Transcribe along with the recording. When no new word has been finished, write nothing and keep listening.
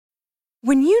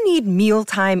When you need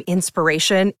mealtime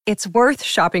inspiration, it's worth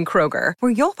shopping Kroger,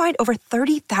 where you'll find over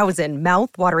 30,000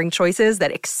 mouth-watering choices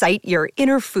that excite your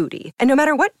inner foodie. And no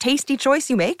matter what tasty choice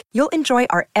you make, you'll enjoy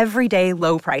our everyday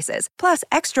low prices, plus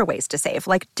extra ways to save,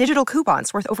 like digital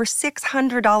coupons worth over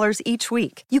 $600 each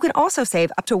week. You can also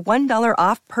save up to $1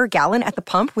 off per gallon at the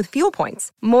pump with fuel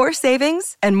points. More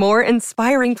savings and more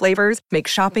inspiring flavors make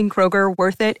shopping Kroger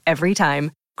worth it every time.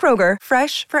 Kroger,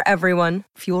 fresh for everyone.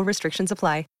 Fuel restrictions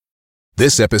apply.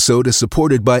 This episode is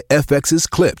supported by FX's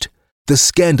Clipped, the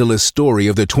scandalous story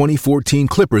of the 2014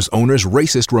 Clippers owner's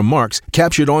racist remarks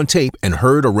captured on tape and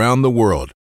heard around the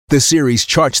world. The series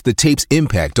charts the tape's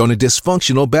impact on a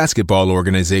dysfunctional basketball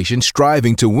organization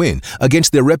striving to win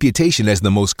against their reputation as the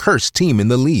most cursed team in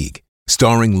the league.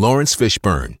 Starring Lawrence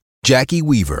Fishburne, Jackie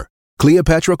Weaver,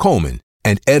 Cleopatra Coleman,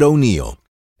 and Ed O'Neill.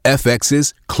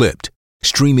 FX's Clipped,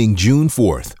 streaming June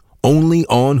 4th, only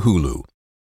on Hulu.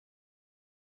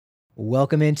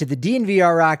 Welcome into the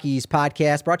DNVR Rockies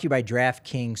podcast, brought to you by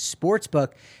DraftKings Sportsbook.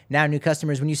 Now, new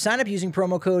customers, when you sign up using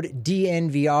promo code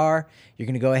DNVR, you're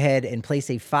going to go ahead and place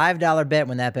a $5 bet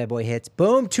when that bad boy hits.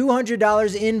 Boom,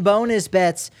 $200 in bonus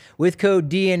bets with code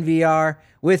DNVR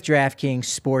with DraftKings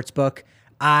Sportsbook.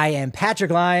 I am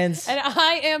Patrick Lyons. And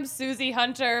I am Susie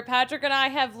Hunter. Patrick and I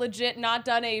have legit not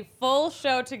done a full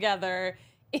show together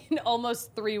in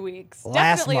almost 3 weeks.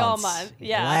 Definitely all month.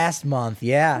 Yeah. Last month,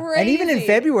 yeah. Crazy. And even in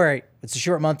February, it's a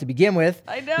short month to begin with.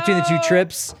 I know. Between the two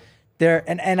trips.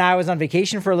 And I was on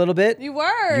vacation for a little bit. You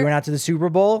were. You went out to the Super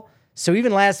Bowl. So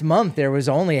even last month, there was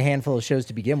only a handful of shows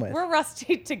to begin with. We're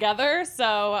rusty together,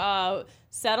 so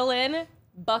settle in,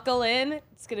 buckle in.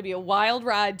 It's going to be a wild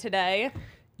ride today.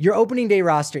 Your opening day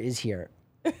roster is here.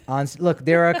 Look,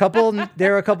 there are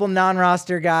a couple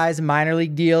non-roster guys, minor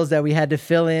league deals that we had to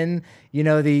fill in, you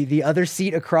know, the other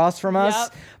seat across from us.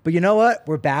 Yep. But you know what?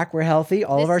 We're back. We're healthy.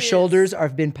 All of our shoulders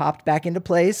have been popped back into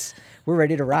place. We're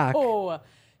ready to rock. Oh,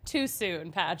 too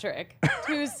soon, Patrick.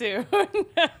 Too soon.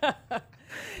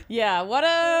 Yeah, what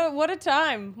a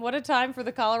time. What a time for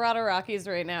the Colorado Rockies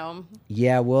right now.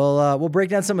 Yeah, we'll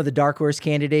break down some of the dark horse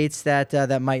candidates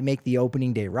that might make the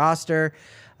opening day roster.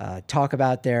 Talk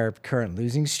about their current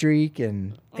losing streak,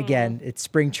 and again, it's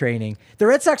spring training. The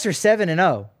Red Sox are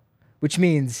 7-0, which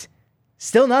means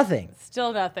still nothing.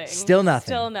 Still nothing. Still nothing.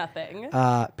 Still nothing.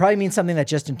 Probably means something that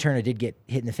Justin Turner did get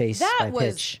hit in the face by a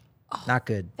pitch. Not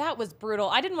good. That was brutal.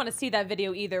 I didn't want to see that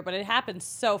video either, but it happened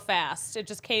so fast. It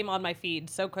just came on my feed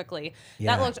so quickly.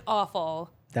 Yeah. That looked awful.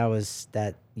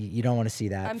 You don't want to see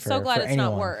that. I'm so glad it's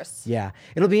not worse. Yeah,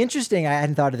 it'll be interesting. I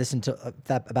hadn't thought of this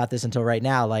about this until right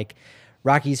now. Like,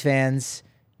 Rockies fans,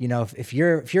 you know, if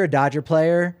you're a Dodger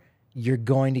player, you're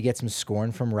going to get some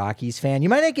scorn from Rockies fan. You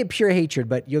might not get pure hatred,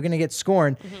 but you're going to get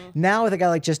scorn. Now with a guy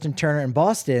like Justin Turner in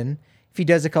Boston, if he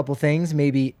does a couple things,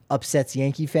 maybe upsets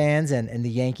Yankee fans and the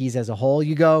Yankees as a whole,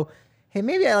 you go, hey,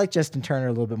 maybe I like Justin Turner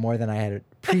a little bit more than I had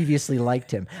previously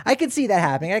liked him. I could see that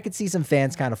happening. I could see some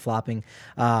fans kind of flopping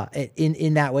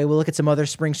in that way. We'll look at some other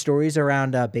spring stories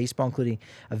around baseball, including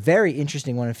a very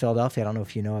interesting one in Philadelphia I don't know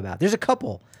if you know about. There's a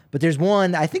couple, but there's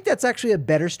one. I think that's actually a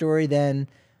better story than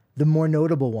the more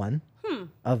notable one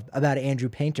about Andrew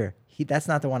Painter. That's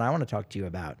not the one I want to talk to you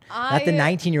about. Not the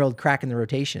 19-year-old crack in the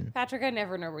rotation. Patrick, I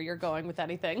never know where you're going with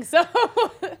anything. So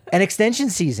an extension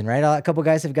season, right? A couple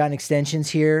guys have gotten extensions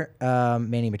here.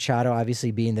 Manny Machado, obviously,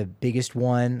 being the biggest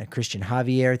one. Christian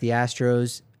Javier at the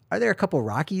Astros. Are there a couple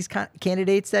Rockies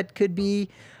candidates that could be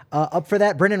up for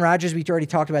that? Brendan Rodgers, we already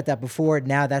talked about that before.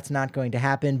 Now that's not going to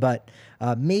happen, but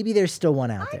maybe there's still one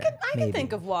out there. I can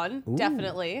think of one,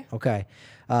 definitely. Okay.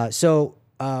 So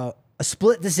a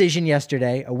split decision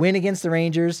yesterday, a win against the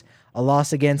Rangers, a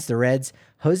loss against the Reds.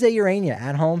 Jose Urena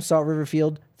at home, Salt River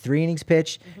Field, 3 innings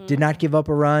pitched, did not give up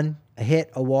a run, a hit,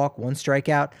 a walk, 1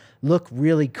 strikeout. Look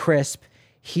really crisp.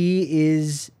 He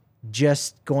is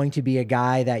just going to be a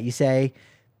guy that you say,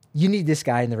 you need this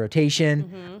guy in the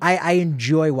rotation. I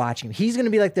enjoy watching him. He's going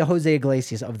to be like the Jose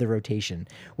Iglesias of the rotation,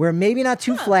 where maybe not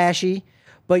too flashy,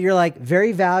 but you're like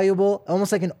very valuable,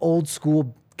 almost like an old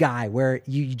school guy where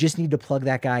you just need to plug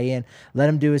that guy in, let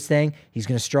him do his thing. He's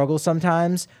going to struggle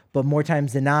sometimes, but more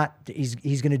times than not, he's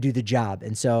going to do the job.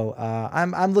 And so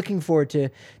I'm looking forward to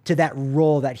that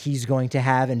role that he's going to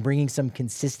have and bringing some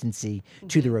consistency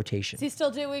to the rotation. Is he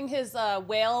still doing his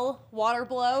whale water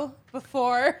blow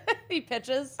before he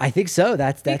pitches? I think so.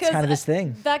 That's kind of his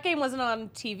thing. That game wasn't on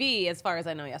TV as far as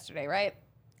I know yesterday, right?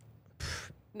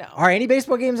 No. Are any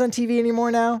baseball games on TV anymore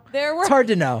now? It's hard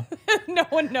to know. No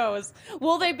one knows.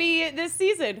 Will they be this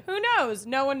season? Who knows?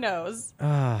 No one knows.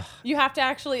 You have to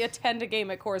actually attend a game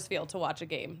at Coors Field to watch a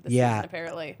game this season,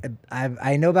 apparently.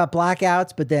 I know about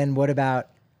blackouts, but then what about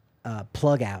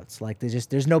plug outs. Like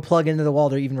there's no plug into the wall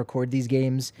to even record these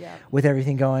games with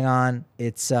everything going on.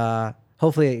 It's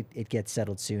hopefully it gets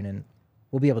settled soon and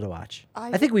we'll be able to watch.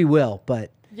 I think we will,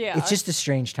 but it's just a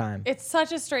strange time. It's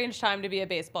such a strange time to be a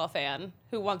baseball fan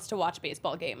who wants to watch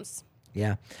baseball games.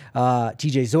 Yeah.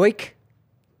 TJ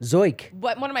Zoik.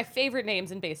 One of my favorite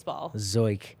names in baseball.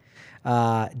 Zoik.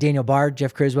 Daniel Bard,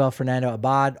 Jeff Criswell, Fernando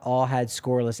Abad all had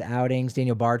scoreless outings.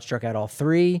 Daniel Bard struck out all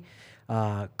 3.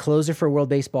 Closer for World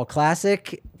Baseball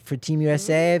Classic for Team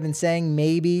USA. I've been saying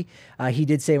maybe. He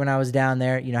did say when I was down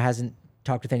there, hasn't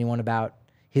talked with anyone about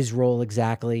his role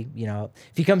exactly.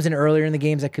 If he comes in earlier in the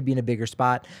games, that could be in a bigger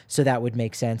spot. So that would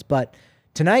make sense. But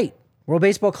tonight, World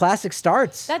Baseball Classic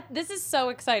starts. This is so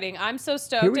exciting. I'm so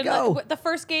stoked. Here we go. The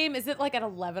first game, is it like at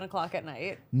 11 o'clock at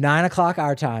night? 9 o'clock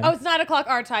our time. Oh, it's 9 o'clock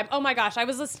our time. Oh my gosh. I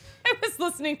was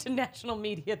listening to national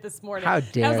media this morning. How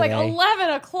dare I was like, they? 11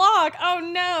 o'clock. Oh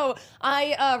no.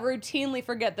 I routinely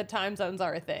forget that time zones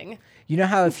are a thing. You know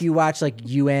how if you watch like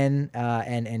UN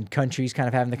and countries kind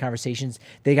of having the conversations,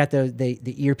 they got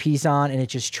the earpiece on and it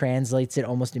just translates it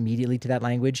almost immediately to that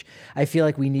language. I feel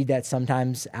like we need that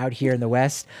sometimes out here in the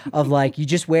West of like you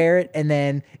just wear it and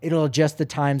then it'll adjust the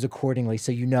times accordingly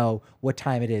so you know what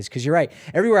time it is. Because you're right.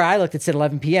 Everywhere I looked, it said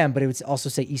 11 p.m., but it would also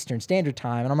say Eastern Standard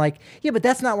Time. And I'm like, yeah, but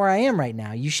that's not where I am right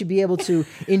now. You should be able to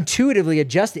intuitively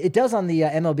adjust it. It does on the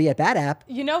MLB at Bat app.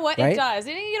 You know what? Right? It does.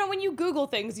 And, when you Google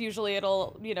things, usually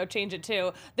it'll, change it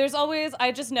too. There's always,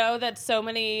 I just know that so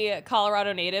many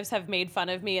Colorado natives have made fun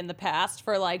of me in the past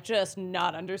for like just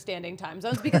not understanding time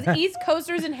zones because East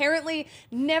Coasters inherently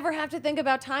never have to think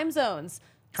about time zones.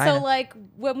 Kinda. So like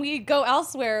when we go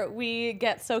elsewhere, we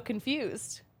get so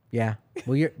confused. Yeah.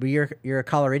 Well, you're a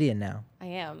Coloradian now. I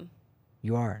am.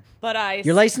 You are. But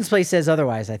Your license plate says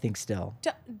otherwise, I think still.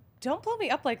 Don't blow me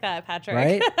up like that, Patrick.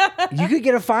 Right? You could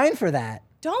get a fine for that.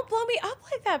 Don't blow me up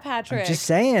like that, Patrick. I'm just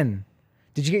saying.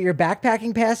 Did you get your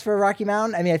backpacking pass for Rocky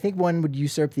Mountain? I mean, I think one would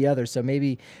usurp the other, so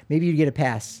maybe you'd get a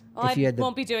pass if you had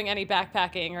won't be doing any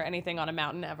backpacking or anything on a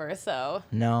mountain ever, so.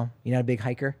 No? You're not a big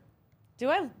hiker? Do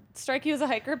I strike you as a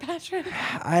hiker, Patrick?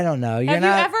 I don't know. Have you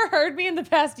ever heard me in the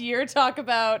past year talk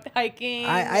about hiking?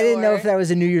 I didn't know if that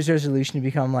was a New Year's resolution to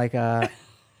become like a...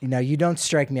 you don't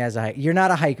strike me as a hiker. You're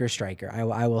not a hiker striker.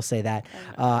 I will say that.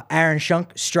 Aaron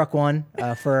Shunk struck one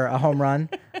for a home run.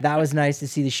 That was nice to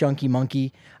see the Shunky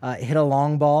Monkey hit a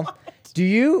long ball.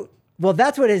 Well,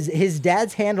 that's what his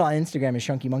dad's handle on Instagram is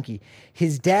Shunky Monkey.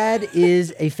 His dad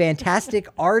is a fantastic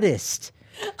artist.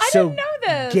 I didn't know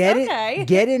this.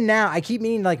 Get in now. I keep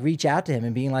meaning to like reach out to him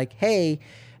and being like, hey,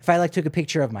 if I like took a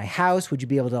picture of my house, would you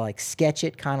be able to like sketch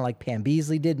it kind of like Pam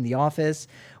Beasley did in The Office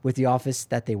with the office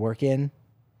that they work in?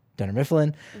 Dunder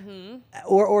Mifflin,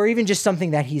 or even just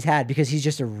something that he's had because he's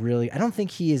just I don't think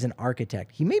he is an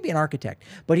architect. He may be an architect,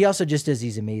 but he also just does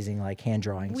these amazing like hand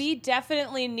drawings. We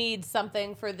definitely need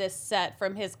something for this set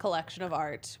from his collection of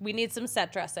art. We need some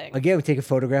set dressing. Again, we take a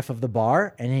photograph of the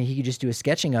bar and then he could just do a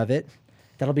sketching of it.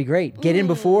 That'll be great. Get in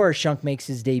before Shunk makes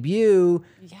his debut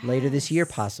later this year,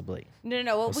 possibly. No.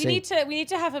 Well, we need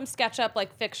to have him sketch up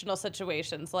like fictional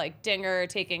situations, like Dinger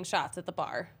taking shots at the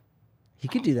bar. He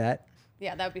could do that.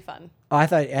 Yeah, that would be fun. Oh, I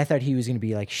thought he was going to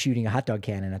be like shooting a hot dog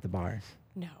cannon at the bar.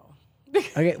 No.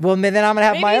 Okay, well then I'm going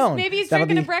to have my own. Maybe he's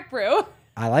drinking a Breck Brew.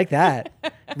 I like that.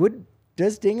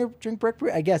 Does Dinger drink Breck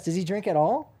Brew? I guess. Does he drink at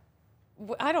all?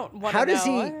 I don't want to know. How does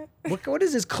he? What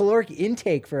is his caloric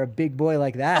intake for a big boy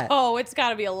like that? Oh, it's got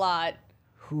to be a lot.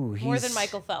 More than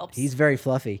Michael Phelps. He's very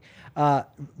fluffy.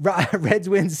 Reds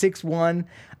win 6-1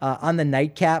 on the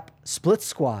nightcap split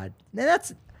squad. Now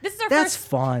that's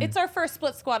fun. It's our first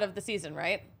split squad of the season,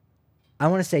 right? I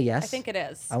want to say yes. I think it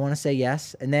is. I want to say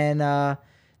yes. And then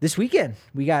this weekend,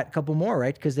 we got a couple more,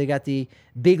 right? Because they got the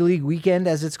big league weekend,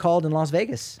 as it's called, in Las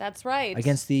Vegas. That's right.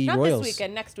 Against the Not Royals. Not this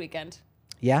weekend, next weekend.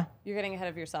 Yeah? You're getting ahead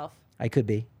of yourself. I could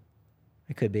be.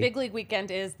 Big league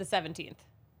weekend is the 17th.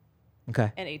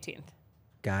 Okay. And 18th.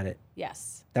 Got it.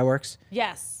 Yes. That works?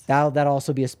 Yes. That'll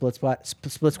also be a split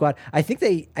squad. I think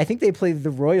they play the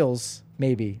Royals,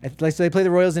 maybe. So they play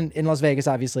the Royals in Las Vegas,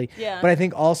 obviously. Yeah. But I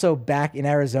think also back in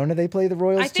Arizona they play the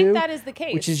Royals too. I think that is the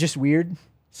case. Which is just weird.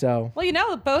 So.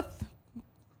 Well,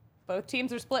 both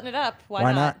teams are splitting it up.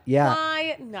 Why not? Yeah.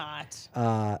 Why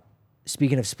not?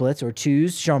 Speaking of splits or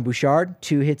twos, Sean Bouchard,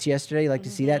 2 hits yesterday. You like to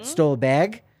see that. Stole a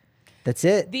bag. That's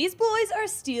it. These boys are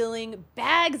stealing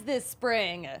bags this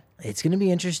spring. It's going to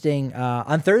be interesting.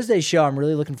 On Thursday's show, I'm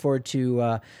really looking forward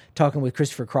to talking with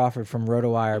Christopher Crawford from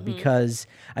RotoWire because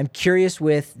I'm curious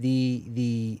with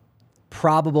the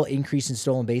probable increase in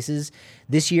stolen bases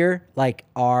this year. Like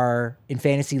in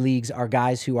fantasy leagues, our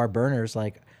guys who are burners,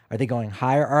 like Are they going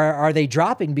higher? Are they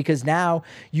dropping? Because now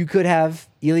you could have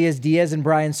Elias Diaz and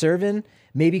Brian Serven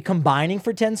maybe combining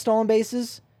for 10 stolen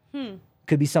bases.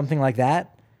 Could be something like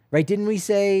that, right? Didn't we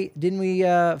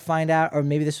find out, or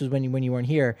maybe this was when you weren't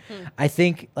here. I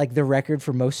think like the record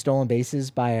for most stolen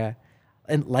bases by a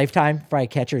lifetime by a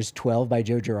catcher is 12 by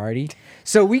Joe Girardi.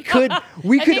 So we could,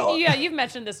 you've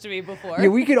mentioned this to me before. Yeah,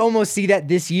 we could almost see that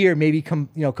this year, maybe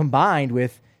combined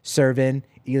with Serven,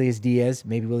 Elias Diaz,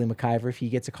 maybe Willie McIver if he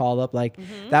gets a call up. Like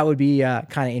that would be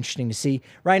kind of interesting to see.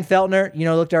 Ryan Feltner,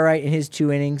 looked all right in his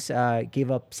 2 innings.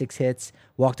 Gave up 6 hits,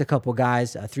 walked a couple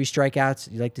guys, 3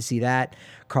 strikeouts. You'd like to see that.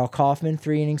 Carl Kaufman,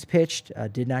 3 innings pitched,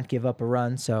 did not give up a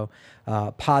run. So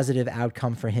positive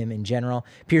outcome for him in general.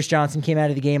 Pierce Johnson came out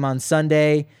of the game on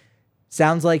Sunday.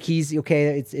 Sounds like he's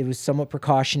okay. It was somewhat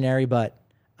precautionary, but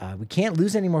we can't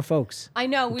lose any more folks. I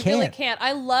know, we really can't.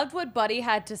 I loved what Buddy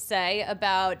had to say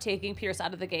about taking Pierce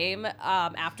out of the game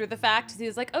after the fact. He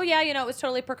was like, oh, yeah, it was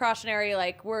totally precautionary.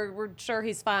 Like, we're sure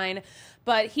he's fine.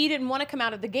 But he didn't want to come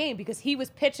out of the game because he was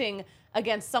pitching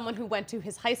against someone who went to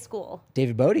his high school.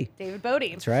 David Bodie.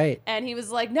 That's right. And he was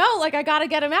like, no, like, I got to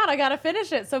get him out. I got to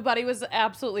finish it. So Buddy was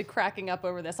absolutely cracking up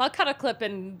over this. I'll cut a clip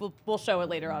and we'll show it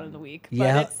later on in the week.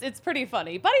 But it's pretty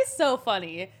funny. Buddy's so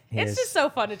funny. It's just so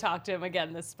fun to talk to him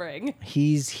again this spring.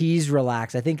 He's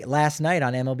relaxed. I think last night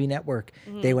on MLB Network,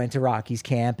 they went to Rockies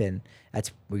camp, and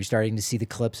that's where you're starting to see the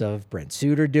clips of Brent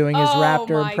Suter doing his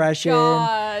Raptor impression.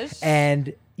 Gosh.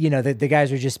 And the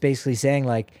guys were just basically saying,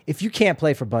 like, if you can't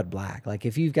play for Bud Black, like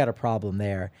if you've got a problem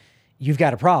there, you've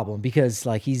got a problem, because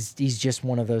like he's just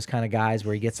one of those kind of guys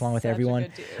where he gets along with everyone.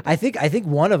 I think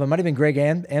one of them might have been Greg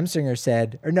Amsinger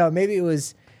said, or no, maybe it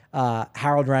was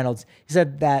Harold Reynolds. He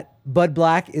said that Bud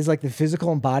Black is like the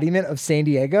physical embodiment of San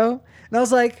Diego. And I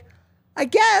was like, I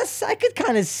guess I could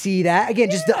kind of see that.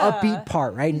 Again, just the upbeat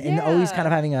part, right? And always kind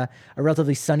of having a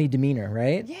relatively sunny demeanor,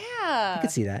 right? Yeah. I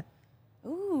could see that.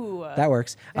 Ooh. That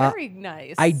works. Very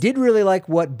nice. I did really like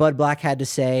what Bud Black had to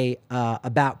say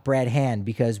about Brad Hand,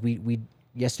 because we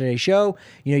yesterday's show,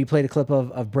 you played a clip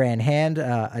of Brad Hand,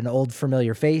 an old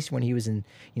familiar face when he was in,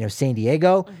 San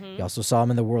Diego. You also saw him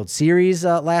in the World Series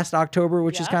last October,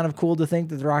 which is kind of cool to think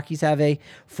that the Rockies have a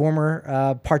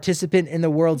former participant in the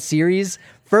World Series.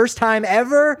 First time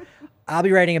ever. I'll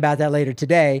be writing about that later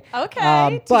today.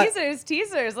 Okay,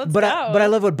 teasers. Let's go. But I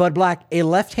love what Bud Black, a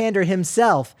left-hander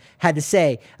himself, had to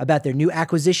say about their new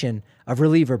acquisition of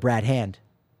reliever Brad Hand.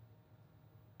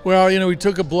 Well, we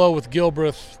took a blow with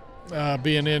Gilbreth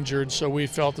being injured, so we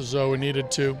felt as though we needed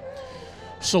to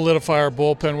solidify our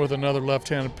bullpen with another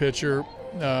left-handed pitcher.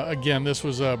 Again, this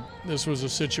was a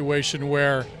situation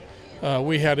where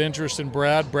we had interest in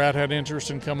Brad. Brad had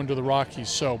interest in coming to the Rockies,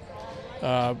 so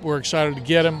we're excited to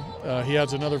get him. He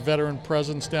has another veteran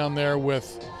presence down there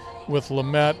with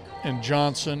Lamet and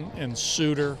Johnson and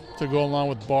Suter to go along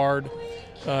with Bard.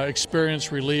 Experienced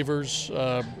relievers,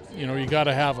 you got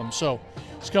to have them. So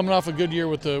he's coming off a good year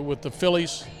with the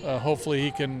Phillies. Hopefully he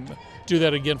can do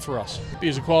that again for us.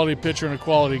 He's a quality pitcher and a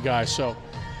quality guy. So,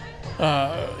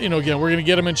 again, we're going to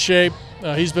get him in shape.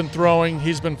 He's been throwing.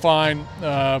 He's been fine.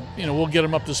 We'll get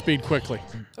him up to speed quickly.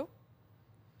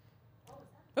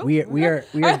 We are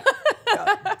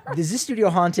is this studio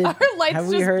haunted? Our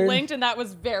lights just blinked, and that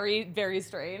was very, very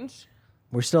strange.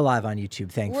 We're still live on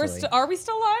YouTube, thankfully. Are we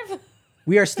still live?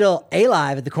 We are still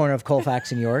alive at the corner of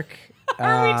Colfax and York.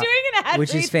 Are we doing an ad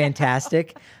which read? is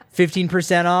fantastic.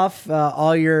 15% off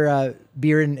all your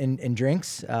beer and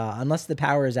drinks, unless the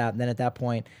power is out. And then at that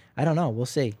point, I don't know. We'll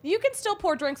see. You can still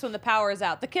pour drinks when the power is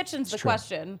out. The kitchen's the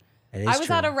question. I was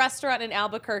at a restaurant in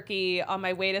Albuquerque on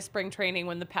my way to spring training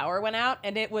when the power went out,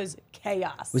 and it was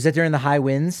chaos. Was that during the high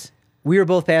winds? We were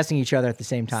both passing each other at the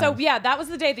same time. So, yeah, that was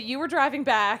the day that you were driving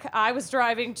back. I was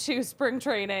driving to spring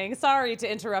training. Sorry to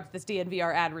interrupt this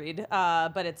DNVR ad read,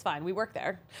 but it's fine. We work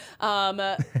there.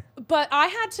 But I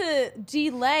had to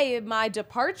delay my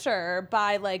departure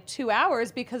by like 2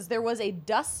 hours because there was a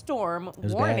dust storm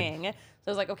warning. Bad. So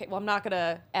I was like, okay, well, I'm not going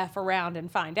to F around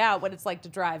and find out what it's like to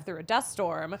drive through a dust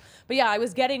storm. But yeah, I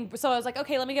was like,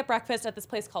 okay, let me get breakfast at this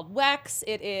place called Wex.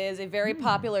 It is a very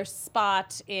popular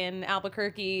spot in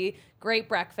Albuquerque. Great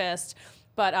breakfast.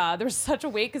 But there was such a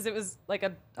wait because it was like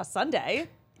a Sunday.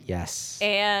 Yes.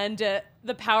 And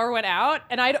the power went out,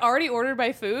 and I'd already ordered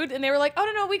my food, and they were like,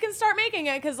 oh, no, we can start making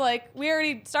it because, like, we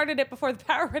already started it before the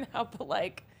power went out, but,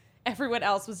 like, everyone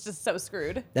else was just so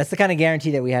screwed. That's the kind of guarantee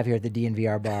that we have here at the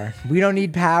DNVR bar. We don't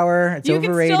need power. It's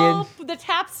overrated. The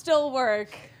taps still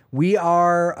work. We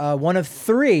are one of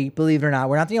three, believe it or not.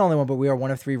 We're not the only one, but we are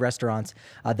one of three restaurants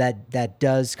that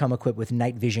does come equipped with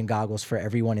night vision goggles for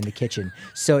everyone in the kitchen.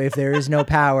 So if there is no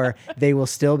power, they will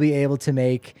still be able to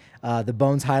make the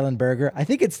Bones Highland Burger. I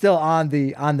think it's still on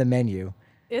the menu.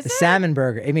 Is the it? salmon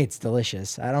burger. I mean, it's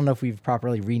delicious. I don't know if we've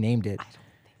properly renamed it.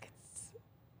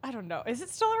 I don't know. Is it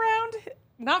still around?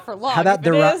 Not for long. How about if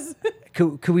the it is.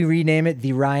 could we rename it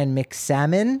the Ryan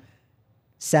McSalmon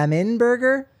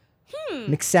Burger?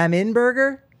 McSalmon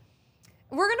Burger?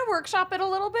 We're going to workshop it a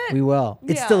little bit. We will.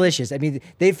 It's Yeah. delicious. I mean,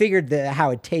 they figured how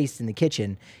it tastes in the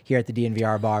kitchen here at the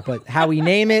DNVR bar, but how we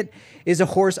name it is a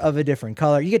horse of a different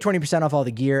color. You get 20% off all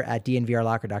the gear at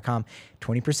dnvrlocker.com.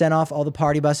 20% off all the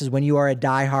party buses when you are a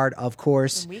diehard, of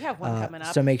course. We have one coming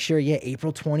up. So make sure,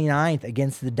 April 29th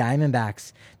against the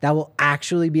Diamondbacks. That will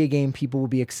actually be a game people will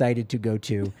be excited to go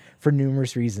to for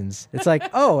numerous reasons. It's like,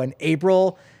 oh, an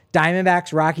April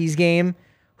Diamondbacks-Rockies game.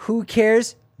 Who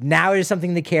cares? Now it is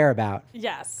something to care about.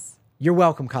 Yes. You're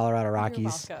welcome, Colorado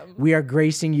Rockies. welcome. We are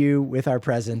gracing you with our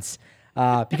presence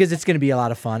because it's going to be a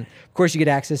lot of fun. Of course, you get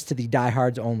access to the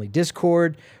Diehards Only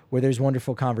Discord, where there's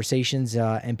wonderful conversations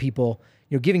and people,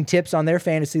 giving tips on their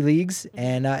fantasy leagues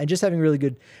and just having really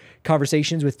good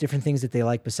conversations with different things that they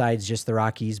like besides just the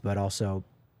Rockies, but also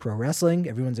pro wrestling.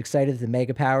 Everyone's excited that the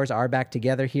Mega Powers are back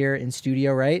together here in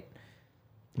studio, right?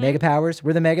 Mega Powers.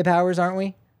 We're the Mega Powers, aren't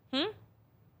we?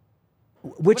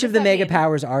 Which does of the that Mega mean?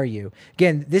 Powers are you?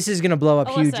 Again, this is going to blow up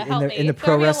Alyssa, huge help in the me. pro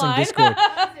Throw me a wrestling line. Discord.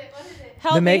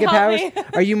 Help The me, Mega help Powers. me.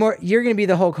 Are you more? You're going to be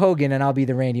the Hulk Hogan, and I'll be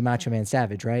the Randy Macho Man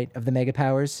Savage, right? Of the Mega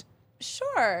Powers,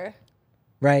 Sure.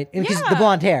 right? Because the Yeah.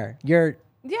 blonde hair, you're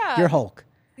Yeah. Hulk,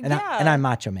 and Yeah. I'm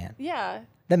Macho Man. Yeah.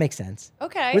 That makes sense.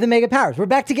 Okay. We're the Mega Powers. We're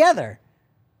back together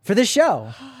for this show.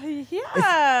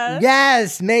 Yeah.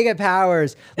 Yes, Mega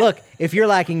Powers. Look, if you're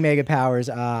lacking Mega Powers,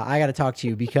 I got to talk to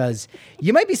you because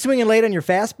you might be swinging late on your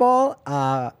fastball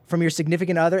from your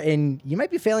significant other, and you might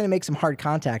be failing to make some hard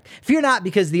contact. Fear not,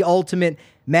 because the ultimate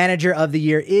manager of the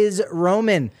year is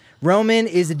Roman. Roman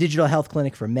is a digital health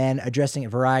clinic for men, addressing a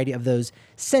variety of those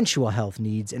sensual health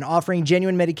needs and offering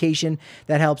genuine medication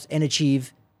that helps and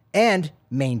achieve and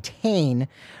maintain.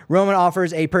 Roman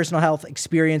offers a personal health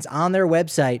experience on their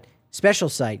website, special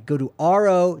site. Go to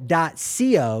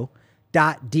ro.co.dnvr,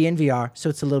 so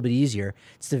it's a little bit easier.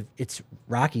 It's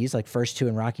Rockies, like first two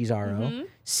in Rockies RO,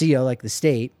 CO like the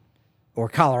state, or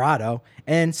Colorado,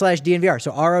 and /DNVR.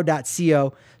 So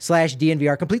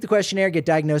ro.co/DNVR. Complete the questionnaire, get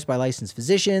diagnosed by licensed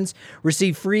physicians,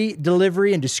 receive free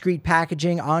delivery and discreet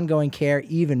packaging, ongoing care,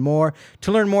 even more.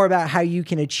 To learn more about how you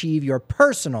can achieve your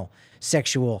personal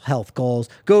sexual health goals,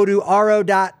 go to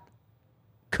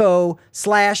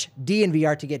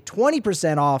ro.co/DNVR to get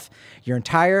 20% off your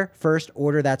entire first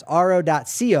order. That's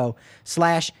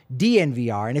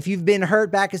ro.co/DNVR. And if you've been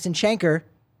hurt, Backus and Schenker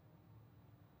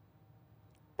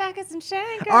Backus and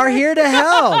Shanker are here to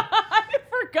help. I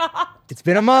forgot. It's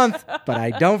been a month, but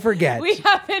I don't forget. We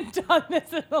haven't done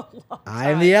this in a long time. I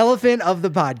am the elephant of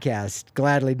the podcast.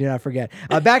 Gladly do not forget.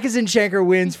 Backus and Schenker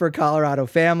wins for Colorado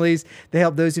families. They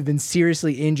help those who've been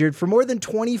seriously injured. For more than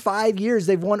 25 years,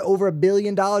 they've won over $1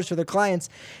 billion for their clients.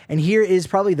 And here is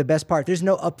probably the best part. There's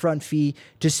no upfront fee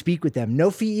to speak with them.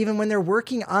 No fee even when they're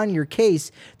working on your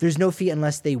case. There's no fee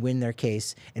unless they win their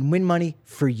case and win money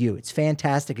for you. It's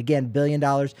fantastic. Again, $1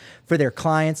 billion for their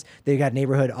clients. They've got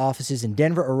neighborhood offices in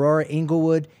Denver, Aurora,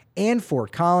 Inglewood, and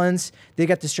Fort Collins. They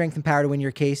got the strength and power to win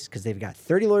your case because they've got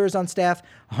 30 lawyers on staff,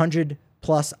 100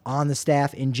 plus on the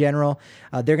staff in general.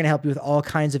 They're going to help you with all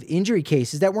kinds of injury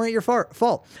cases that weren't your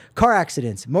fault. Car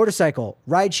accidents, motorcycle,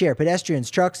 rideshare, pedestrians,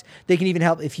 trucks. They can even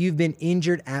help if you've been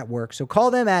injured at work. So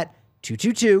call them at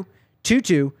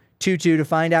 222-2222 to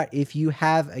find out if you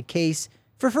have a case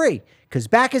for free, because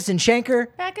Backus and Schenker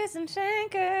Backus and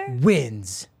Shanker.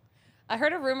 wins. I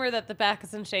heard a rumor that the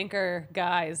Backus and Shanker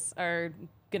guys are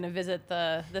going to visit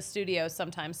the studio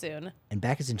sometime soon. And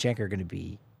Backus and Schenker are going to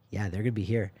be, they're going to be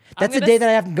here. That's the gonna day that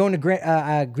I have to go into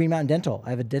Green Mountain Dental. I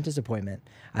have a dentist appointment.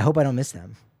 I hope I don't miss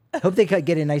them. Hope they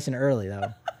get in nice and early,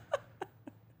 though.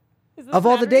 Is this Of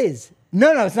all the Saturday? days.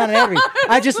 No, it's not an every.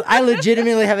 I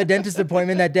legitimately have a dentist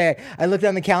appointment that day. I looked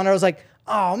on the calendar. I was like,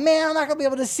 oh, man, I'm not going to be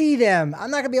able to see them.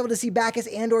 I'm not going to be able to see Backus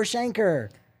and or Schenker.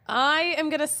 I am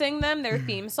going to sing them their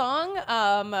theme song.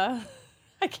 I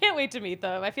can't wait to meet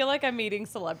them. I feel like I'm meeting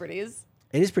celebrities.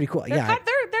 It is pretty cool. They're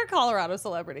Colorado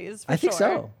celebrities, for I think sure.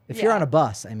 so. If you're on a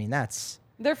bus, I mean,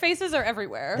 Their faces are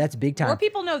everywhere. That's big time. More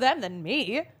people know them than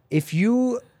me.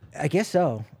 I guess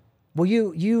so. Well,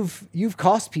 you've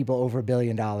cost people over $1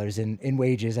 billion in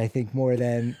wages, I think, more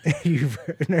than you've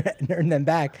earned them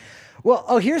back.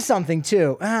 Well, here's something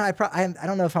too. I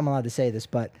don't know if I'm allowed to say this,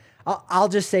 but I'll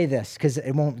just say this because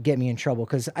it won't get me in trouble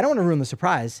because I don't want to ruin the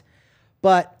surprise.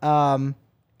 But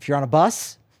if you're on a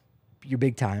bus, you're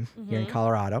big time. You're in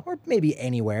Colorado or maybe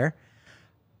anywhere.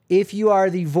 If you are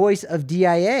the voice of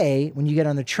DIA when you get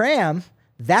on the tram,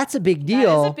 that's a big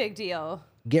deal. That is a big deal.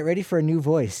 Get ready for a new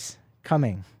voice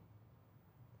coming.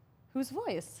 Whose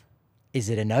voice? Is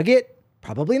it a Nugget?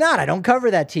 Probably not. I don't cover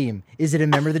that team. Is it a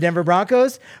member of the Denver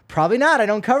Broncos? Probably not. I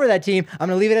don't cover that team. I'm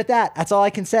going to leave it at that. That's all I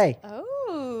can say.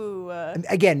 Oh.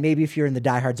 Again, maybe if you're in the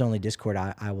Diehards Only Discord,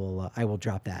 I will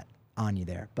drop that on you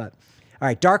there. But all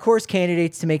right, dark horse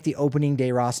candidates to make the opening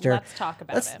day roster. Let's talk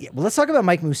about it. Yeah, well, let's talk about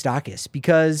Mike Moustakas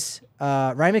because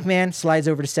Ryan McMahon slides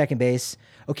over to second base.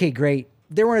 Okay, great.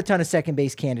 There weren't a ton of second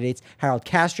base candidates. Harold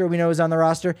Castro, we know, is on the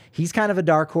roster. He's kind of a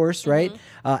dark horse, right?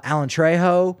 Alan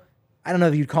Trejo. I don't know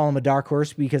if you'd call him a dark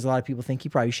horse because a lot of people think he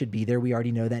probably should be there. We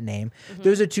already know that name.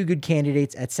 Those are two good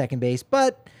candidates at second base.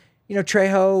 But, you know,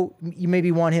 Trejo, you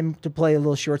maybe want him to play a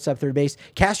little shortstop, third base.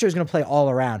 Castro is going to play all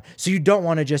around. So you don't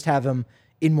want to just have him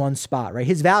in one spot, right?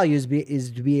 His value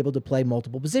is to be able to play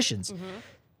multiple positions.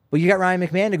 Well, you got Ryan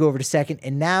McMahon to go over to second,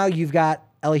 and now you've got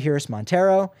Elihuris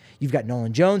Montero. You've got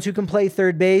Nolan Jones who can play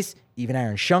third base. Even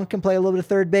Aaron Schunk can play a little bit of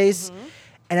third base.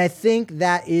 And I think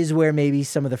that is where maybe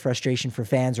some of the frustration for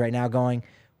fans right now going,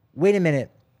 wait a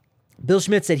minute. Bill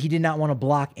Schmidt said he did not want to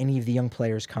block any of the young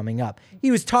players coming up.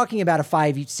 He was talking about a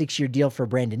 5-6 year deal for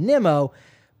Brandon Nimmo,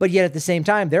 but yet at the same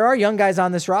time, there are young guys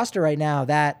on this roster right now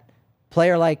that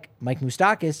player like Mike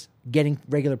Moustakas getting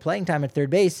regular playing time at third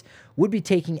base would be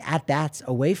taking at-bats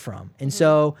away from. And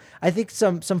so I think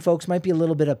some folks might be a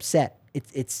little bit upset.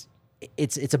 It's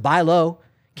a buy low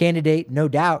candidate, no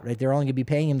doubt. Right? They're only going to be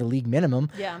paying him the league minimum.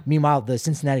 Yeah. Meanwhile, the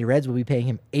Cincinnati Reds will be paying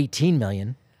him $18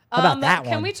 million. How about that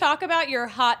one? Can we talk about your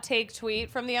hot take tweet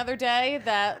from the other day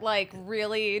that like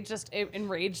really just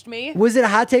enraged me? Was it a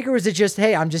hot take or was it just,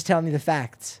 hey, I'm just telling you the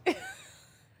facts?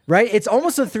 Right? It's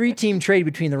almost a 3-team trade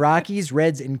between the Rockies,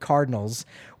 Reds, and Cardinals,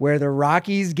 where the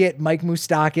Rockies get Mike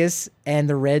Moustakas and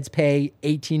the Reds pay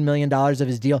 $18 million of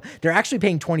his deal. They're actually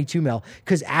paying $22 million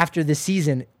because after the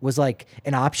season was like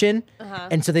an option,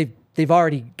 and so they've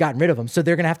already gotten rid of him. So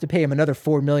they're going to have to pay him another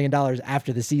 $4 million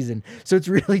after the season. So it's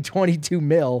really $22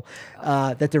 million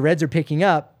that the Reds are picking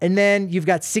up. And then you've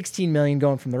got $16 million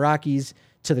going from the Rockies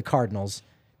to the Cardinals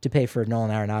to pay for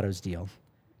Nolan Arenado's deal.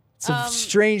 It's a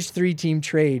strange 3-team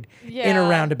trade in a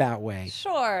roundabout way.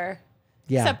 Sure.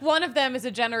 Yeah. Except one of them is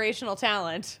a generational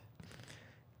talent.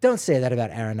 Don't say that about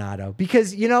Arenado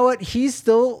because you know what? He's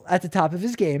still at the top of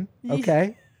his game.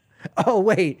 Okay. Oh,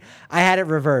 wait. I had it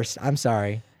reversed. I'm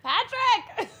sorry.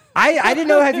 Patrick! I didn't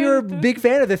know if you were a big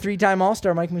fan of the 3-time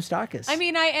All-Star Mike Moustakas. I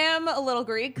mean, I am a little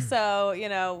Greek, so, you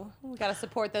know, we got to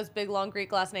support those big, long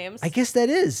Greek last names. I guess that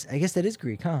is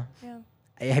Greek, huh? Yeah.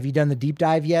 Have you done the deep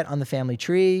dive yet on the family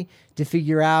tree to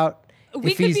figure out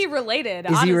We could be related,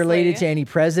 Is he related to any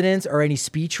presidents or any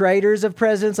speechwriters of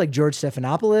presidents like George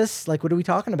Stephanopoulos? Like, what are we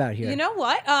talking about here? You know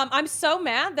what? I'm so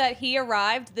mad that he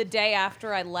arrived the day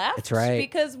after I left. That's right.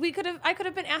 Because I could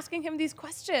have been asking him these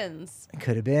questions. It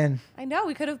could have been. I know.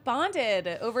 We could have bonded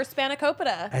over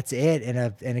spanakopita. That's it,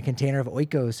 in a container of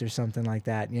Oikos or something like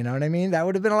that. You know what I mean? That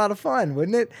would have been a lot of fun,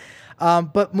 wouldn't it?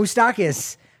 But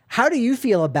Moustakas, how do you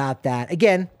feel about that?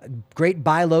 Again, a great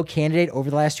buy low candidate over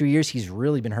the last 2 years. He's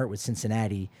really been hurt with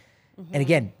Cincinnati. Mm-hmm. And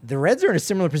again, the Reds are in a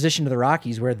similar position to the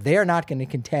Rockies where they're not going to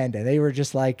contend. And they were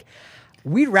just like,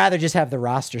 we'd rather just have the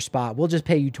roster spot. We'll just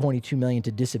pay you $22 million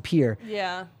to disappear.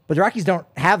 Yeah. But the Rockies don't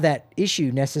have that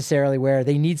issue necessarily where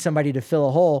they need somebody to fill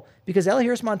a hole because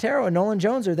Elihuris Montero and Nolan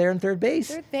Jones are there in third base.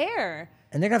 They're there.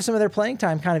 And they're going to have some of their playing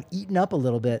time kind of eaten up a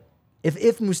little bit.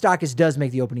 If Moustakas does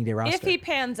make the opening day roster. If he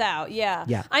pans out, yeah.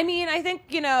 Yeah. I mean, I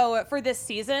think, for this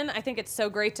season, I think it's so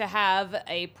great to have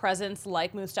a presence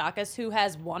like Moustakas who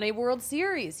has won a World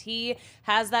Series. He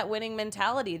has that winning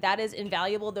mentality. That is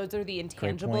invaluable. Those are the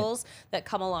intangibles that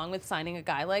come along with signing a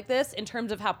guy like this. In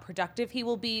terms of how productive he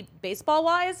will be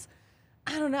baseball-wise,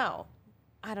 I don't know.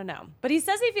 But he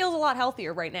says he feels a lot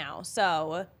healthier right now,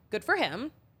 so good for him.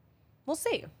 We'll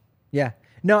see. Yeah.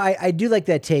 No, I do like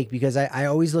that take because I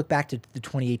always look back to the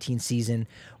 2018 season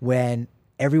when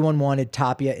everyone wanted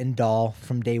Tapia and Dahl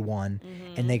from day one,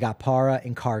 and they got Parra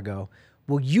and Cargo.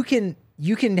 Well, you can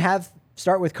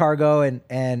start with Cargo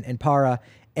and Parra,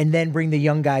 and then bring the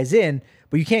young guys in,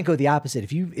 but you can't go the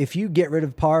opposite. If you get rid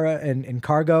of Parra and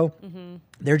Cargo,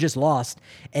 they're just lost.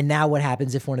 And now what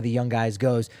happens if one of the young guys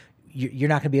goes? You're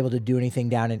not going to be able to do anything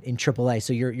down in AAA,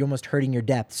 so you're almost hurting your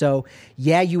depth. So,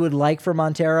 yeah, you would like for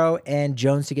Montero and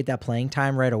Jones to get that playing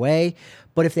time right away,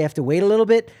 but if they have to wait a little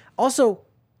bit, also,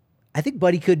 I think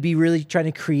Buddy could be really trying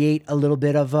to create a little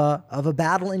bit of a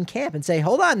battle in camp and say,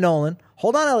 hold on, Nolan,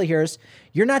 hold on, Ellie Harris.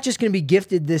 You're not just going to be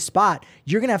gifted this spot.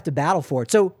 You're going to have to battle for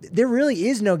it. So there really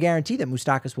is no guarantee that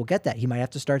Moustakas will get that. He might have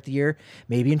to start the year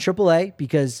maybe in AAA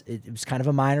because it was kind of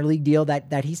a minor league deal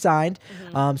that he signed.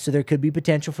 So there could be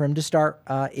potential for him to start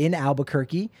in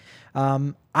Albuquerque.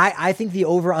 I think the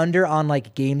over-under on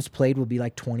like games played will be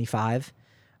like 25.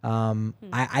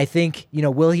 I think,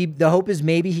 the hope is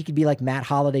maybe he could be like Matt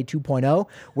Holliday 2.0,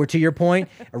 where to your point,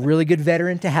 a really good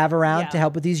veteran to have around to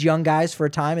help with these young guys for a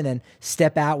time and then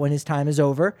step out when his time is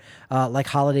over, like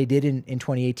Holliday did in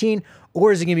 2018.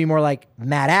 Or is it going to be more like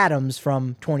Matt Adams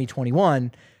from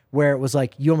 2021, where it was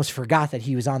like you almost forgot that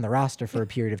he was on the roster for a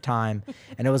period of time.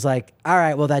 And it was like, all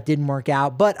right, well, that didn't work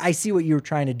out, but I see what you were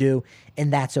trying to do,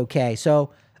 and that's okay.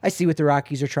 So I see what the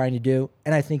Rockies are trying to do,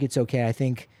 and I think it's okay. I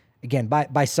think, again,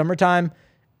 by summertime,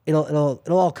 it'll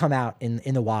all come out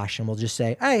in the wash, and we'll just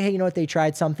say, hey, you know what? They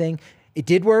tried something, it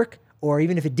did work, or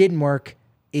even if it didn't work,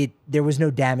 there was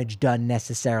no damage done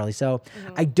necessarily. So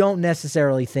I don't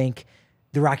necessarily think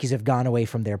the Rockies have gone away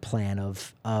from their plan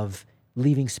of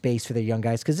leaving space for their young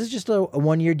guys, because it's just a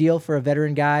 1-year deal for a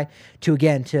veteran guy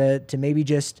to maybe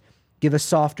just give a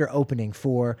softer opening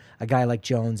for a guy like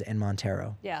Jones and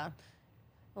Montero. Yeah.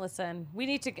 Listen, we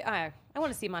need to. I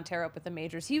want to see Montero up with the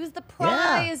majors. He was the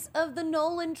prize of the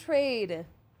Nolan trade.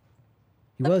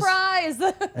 He was. Prize.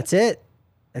 That's it.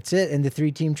 And the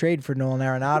 3-team trade for Nolan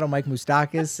Arenado, Mike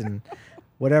Moustakas, and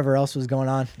whatever else was going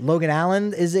on. Logan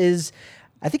Allen is.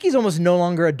 I think he's almost no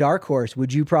longer a dark horse.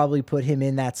 Would you probably put him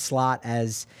in that slot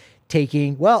as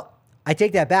taking? Well, I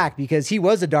take that back because he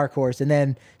was a dark horse, and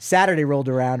then Saturday rolled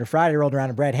around or Friday rolled around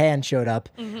and Brad Hand showed up.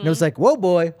 And it was like, whoa,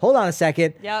 boy, hold on a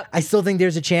second. Yep. I still think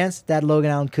there's a chance that Logan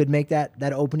Allen could make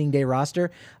that opening day roster.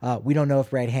 We don't know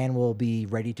if Brad Hand will be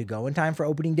ready to go in time for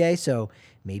opening day, so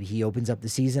maybe he opens up the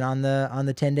season on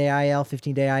the 10-day IL,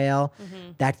 15-day IL.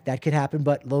 That could happen,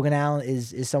 but Logan Allen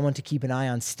is someone to keep an eye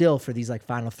on still for these like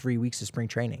final 3 weeks of spring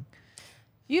training.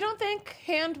 You don't think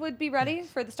Hand would be ready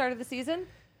for the start of the season?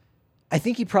 I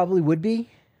think he probably would be.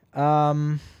 He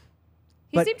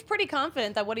seemed pretty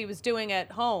confident that what he was doing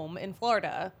at home in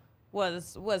Florida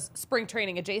was spring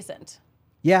training adjacent.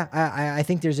 Yeah, I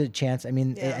think there's a chance. I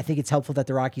mean, I think it's helpful that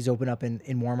the Rockies open up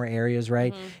in warmer areas,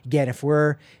 right? Again, if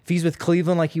he's with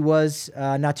Cleveland like he was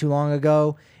not too long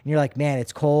ago, and you're like, man,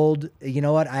 it's cold. You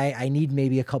know what? I need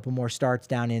maybe a couple more starts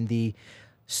down in the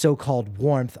so-called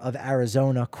warmth of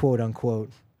Arizona, quote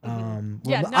unquote.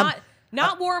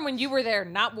 Not warm when you were there,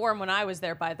 not warm when I was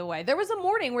there, by the way. There was a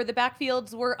morning where the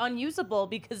backfields were unusable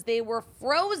because they were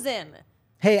frozen.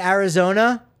 Hey,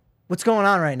 Arizona, what's going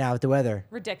on right now with the weather?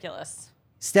 Ridiculous.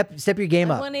 Step your game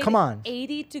up. Come on.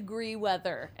 80-degree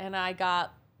weather, and I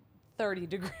got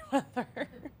 30-degree weather.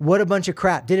 What a bunch of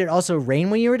crap. Did it also rain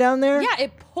when you were down there? Yeah,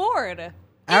 it poured.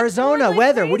 Arizona like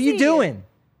weather, crazy. what are you doing?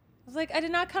 I was like, I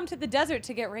did not come to the desert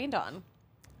to get rained on.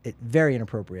 Very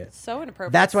inappropriate. So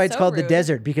inappropriate. That's why it's so called rude. the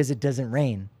desert, because it doesn't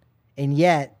rain. And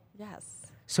yet,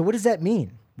 yes. So what does that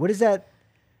mean? What is that?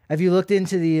 Have you looked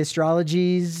into the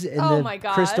astrologies and my the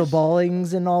gosh. crystal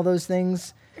ballings and all those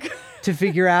things to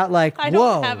figure out like, I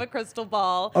don't have a crystal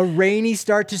ball. A rainy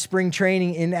start to spring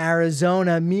training in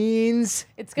Arizona means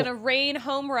It's going to rain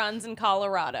home runs in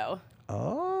Colorado.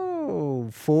 Oh,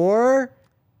 for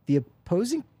the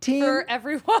opposing team? For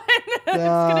everyone. It's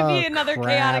going to be another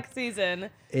chaotic season.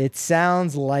 It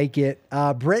sounds like it.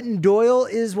 Brenton Doyle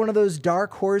is one of those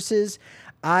dark horses.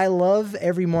 I love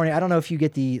every morning. I don't know if you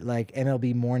get the like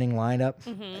MLB morning lineup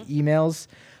emails,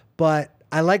 but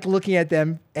I like looking at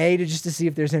them, just to see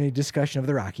if there's any discussion of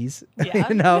the Rockies. Yeah.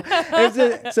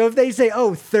 So if they say,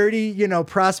 30,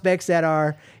 prospects that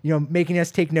are, making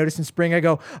us take notice in spring, I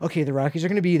go, okay, the Rockies are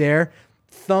going to be there.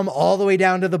 Thumb all the way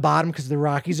down to the bottom because the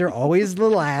Rockies are always the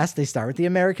last. They start with the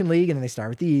American League and then they start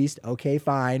with the East. Okay,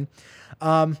 fine.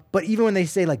 But even when they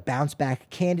say like bounce back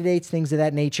candidates, things of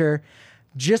that nature,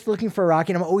 just looking for a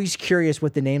Rocky, and I'm always curious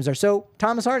what the names are. So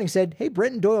Thomas Harding said, hey,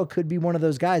 Brenton Doyle could be one of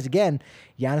those guys. Again,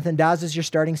 Jonathan Daz is your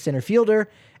starting center fielder.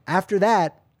 After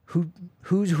that, who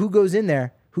goes in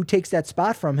there? Who takes that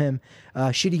spot from him?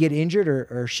 Should he get injured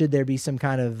or should there be some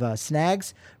kind of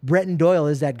snags? Brenton Doyle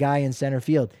is that guy in center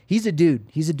field. He's a dude.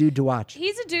 He's a dude to watch.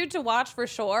 He's a dude to watch for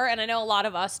sure. And I know a lot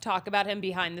of us talk about him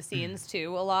behind the scenes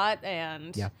too a lot.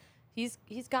 And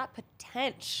he's got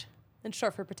potential. And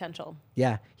short for potential.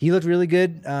 Yeah, he looked really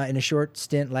good in a short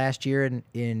stint last year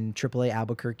in AAA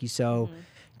Albuquerque. So,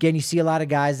 again, you see a lot of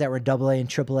guys that were AA and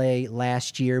AAA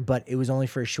last year, but it was only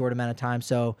for a short amount of time.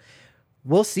 So,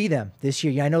 we'll see them this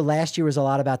year. Yeah, I know last year was a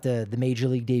lot about the major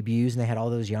league debuts, and they had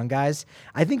all those young guys.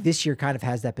 I think this year kind of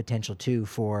has that potential, too,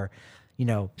 for,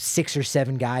 6 or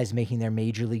 7 guys making their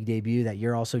major league debut that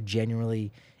you're also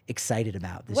genuinely excited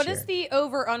about this year. What is the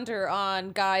over-under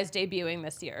on guys debuting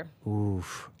this year?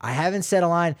 Oof. I haven't set a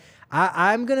line.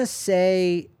 I'm going to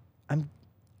say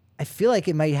I feel like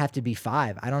it might have to be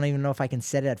 5. I don't even know if I can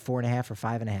set it at 4.5 or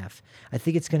 5.5. I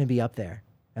think it's going to be up there.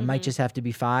 It might just have to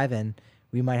be 5, and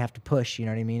we might have to push. You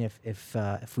know what I mean?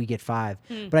 If we get 5,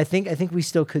 but I think we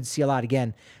still could see a lot.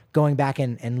 Again, going back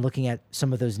and looking at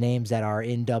some of those names that are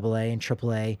in AA and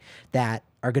AAA that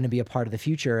are going to be a part of the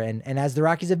future. And as the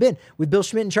Rockies have been with Bill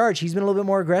Schmidt in charge, he's been a little bit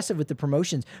more aggressive with the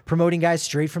promotions, promoting guys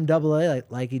straight from AA,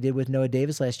 like he did with Noah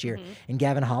Davis last year and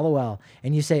Gavin Hollowell.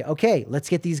 And you say, okay, let's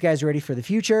get these guys ready for the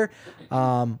future.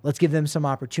 Let's give them some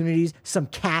opportunities, some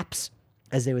caps,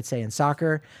 as they would say in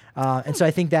soccer. And so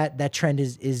I think that trend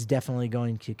is definitely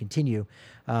going to continue.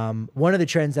 One of the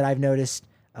trends that I've noticed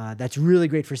that's really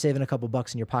great for saving a couple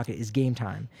bucks in your pocket is Game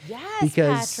Time. Yes,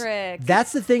 because Patrick.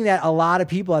 That's the thing that a lot of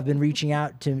people have been reaching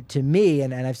out to me,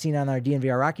 and I've seen on our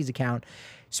DNVR Rockies account.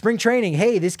 Spring training,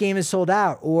 hey, this game is sold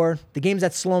out. Or the games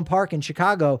at Sloan Park in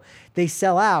Chicago, they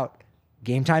sell out.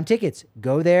 Game Time tickets.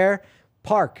 Go there,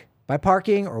 park by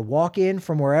parking or walk in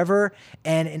from wherever,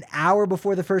 and an hour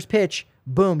before the first pitch,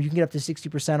 boom, you can get up to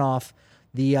 60% off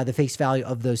the face value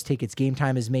of those tickets. Game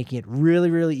Time is making it really,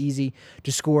 really easy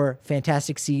to score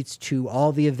fantastic seats to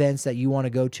all the events that you want to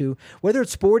go to, whether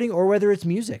it's sporting or whether it's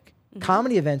music.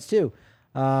 Comedy events too.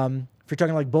 If you're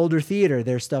talking like Boulder Theater,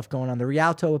 there's stuff going on. The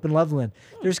Rialto up in Loveland.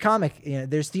 There's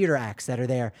there's theater acts that are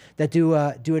there that do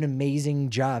an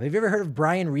amazing job. Have you ever heard of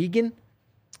Brian Regan?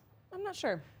 I'm not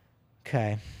sure.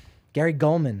 Okay. Gary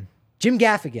Goldman. Jim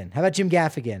Gaffigan. How about Jim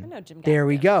Gaffigan? I know Jim Gaffigan. There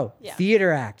we go. Yeah.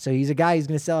 Theater act. So he's a guy who's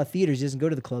going to sell at theaters. He doesn't go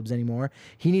to the clubs anymore.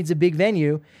 He needs a big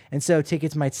venue. And so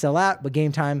tickets might sell out, but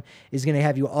Game Time is going to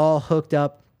have you all hooked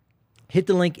up. Hit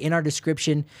the link in our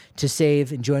description to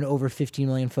save and join over 15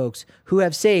 million folks who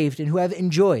have saved and who have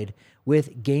enjoyed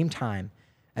with Game Time.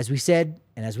 As we said,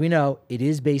 and as we know, it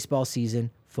is baseball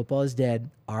season. Football is dead.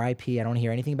 R.I.P. I don't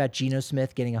hear anything about Geno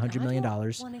Smith getting $100 million. I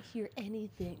don't want to hear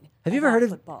anything. Have you ever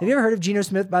heard of Geno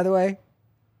Smith, by the way?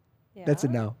 Yeah. That's a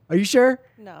no. Are you sure?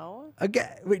 No.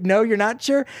 Okay. Wait, no, you're not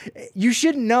sure? You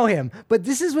shouldn't know him. But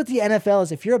this is what the NFL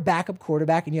is. If you're a backup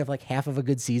quarterback and you have like half of a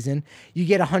good season, you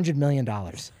get $100 million.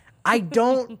 I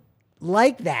don't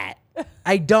like that.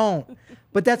 I don't.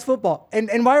 But that's football.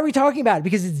 And why are we talking about it?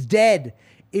 Because it's dead.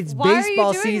 It's Why baseball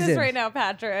are you doing season. this right now,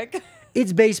 Patrick?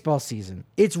 It's baseball season.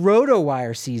 It's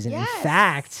RotoWire season. Yes. In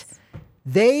fact,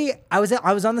 I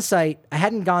was on the site. I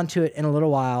hadn't gone to it in a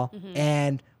little while,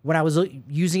 and when I was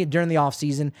using it during the off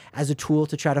season as a tool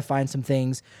to try to find some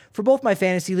things for both my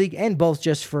fantasy league and both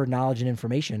just for knowledge and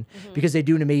information, because they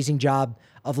do an amazing job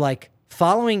of like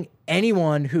following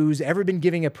anyone who's ever been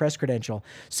giving a press credential.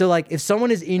 So like if someone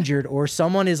is injured or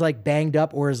someone is like banged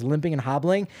up or is limping and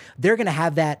hobbling, they're going to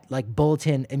have that like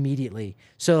bulletin immediately.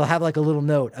 So they'll have like a little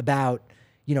note about,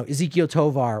 Ezekiel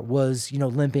Tovar was,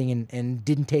 limping and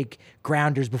didn't take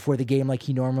grounders before the game like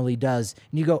he normally does.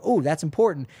 And you go, oh, that's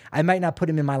important. I might not put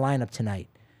him in my lineup tonight.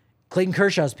 Clayton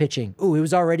Kershaw's pitching. Oh, it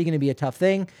was already going to be a tough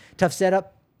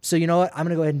setup. So you know what? I'm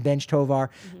going to go ahead and bench Tovar.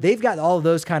 They've got all of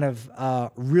those kind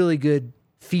of really good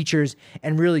features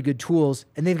and really good tools.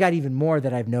 And they've got even more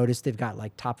that I've noticed. They've got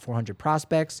like top 400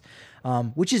 prospects,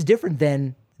 which is different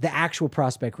than the actual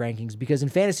prospect rankings, because in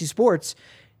fantasy sports,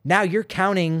 now you're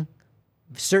counting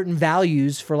certain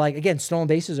values for like, again, stolen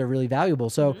bases are really valuable.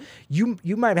 So you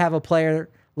might have a player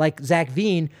like Zach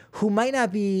Veen who might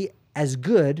not be as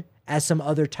good as some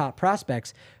other top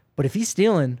prospects, but if he's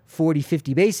stealing 40,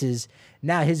 50 bases,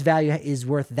 now his value is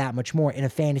worth that much more in a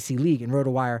fantasy league. And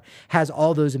RotoWire has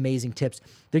all those amazing tips.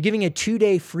 They're giving a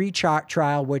 2-day free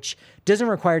trial, which doesn't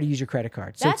require to use your credit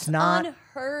card. So That's it's not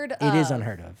unheard of. It is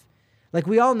unheard of. Like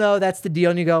we all know that's the deal,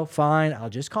 and you go, fine, I'll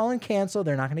just call and cancel.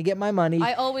 They're not going to get my money.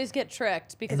 I always get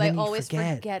tricked because And I then you always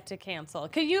forget. forget to cancel.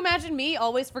 Can you imagine me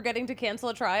always forgetting to cancel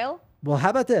a trial? Well, how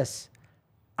about this?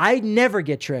 I never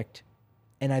get tricked,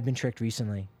 and I've been tricked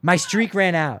recently. My streak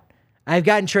ran out. I've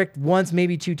gotten tricked once,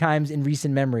 maybe 2 times in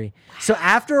recent memory. So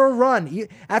after a run,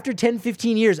 after 10,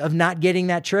 15 years of not getting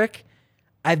that trick,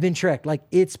 I've been tricked. Like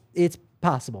it's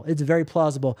possible. It's very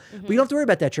plausible. But you don't have to worry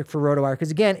about that trick for RotoWire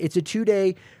because, again, it's a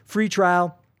 2-day free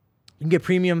trial. You can get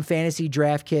premium fantasy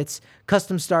draft kits,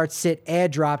 custom start, sit,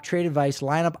 add, drop, trade advice,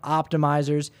 lineup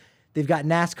optimizers. They've got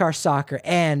NASCAR, soccer,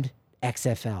 and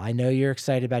XFL. I know you're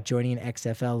excited about joining an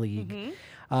XFL league.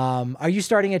 Are you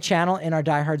starting a channel in our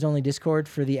Diehards Only Discord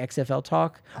for the XFL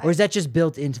talk? Or is that just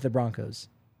built into the Broncos?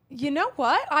 You know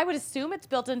what? I would assume it's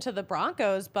built into the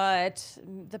Broncos, but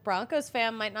the Broncos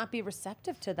fan might not be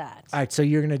receptive to that. All right, so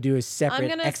you're going to do a I'm separate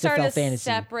going to XFL start a fantasy.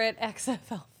 separate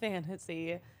XFL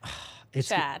fantasy.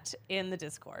 chat in the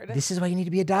Discord. This is why you need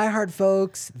to be a diehard,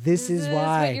 folks. This is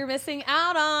why. What you're missing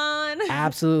out on.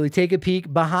 Absolutely. Take a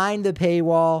peek behind the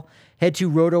paywall. Head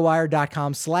to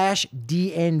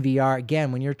rotowire.com/DNVR.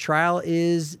 Again, when your trial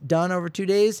is done over 2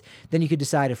 days, then you could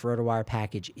decide if RotoWire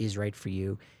package is right for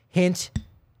you. Hint,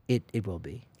 it will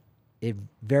be. It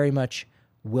very much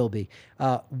will be.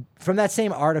 From that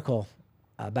same article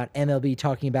about MLB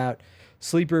talking about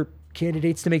sleeper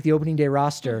candidates to make the opening day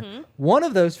roster, one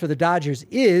of those for the Dodgers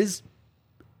is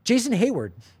Jason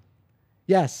Hayward.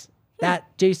 Yes,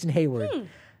 that Jason Hayward.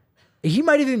 He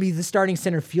might even be the starting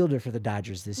center fielder for the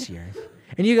Dodgers this year.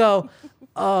 And you go,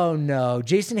 oh no,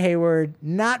 Jason Hayward,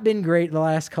 not been great the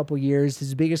last couple years.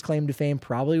 His biggest claim to fame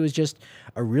probably was just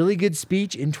a really good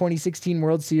speech in 2016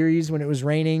 World Series when it was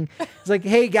raining. It's like,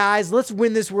 hey guys, let's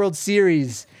win this World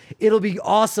Series. It'll be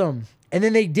awesome. And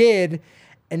then they did.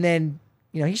 And then,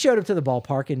 he showed up to the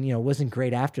ballpark and, wasn't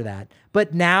great after that.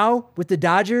 But now with the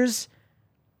Dodgers,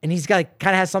 and he's got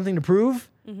kind of has something to prove,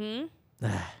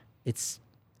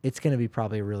 it's going to be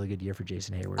probably a really good year for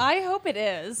Jason Hayward. I hope it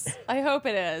is. I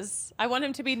want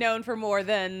him to be known for more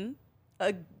than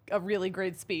a really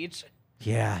great speech.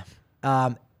 Yeah.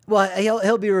 Well,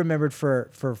 he'll be remembered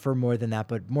for more than that,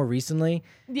 but more recently,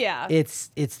 yeah, it's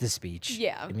the speech.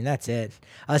 Yeah. I mean, that's it.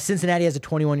 Cincinnati has a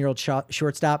 21-year-old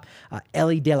shortstop,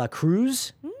 Ellie De La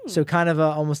Cruz. So kind of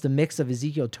almost a mix of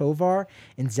Ezekiel Tovar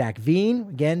and Zach Veen.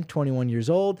 Again, 21 years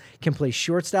old, can play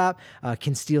shortstop,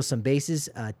 can steal some bases,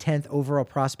 10th overall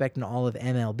prospect in all of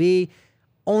MLB.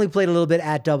 Only played a little bit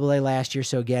at AA last year,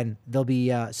 so again, there'll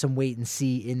be some wait and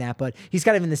see in that. But he's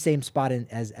kind of in the same spot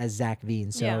as Zach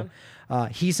Veen, so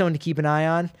he's someone to keep an eye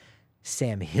on.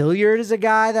 Sam Hilliard is a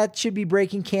guy that should be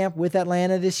breaking camp with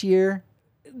Atlanta this year.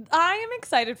 I am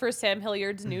excited for Sam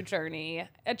Hilliard's new journey.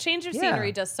 A change of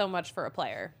scenery does so much for a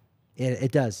player.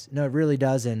 It does. No, it really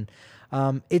does, and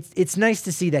it's nice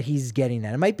to see that he's getting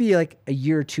that. It might be like a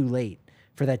year or two late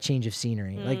for that change of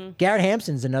scenery. Like Garrett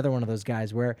Hampson's another one of those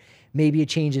guys where maybe a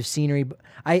change of scenery.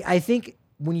 I think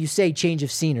when you say change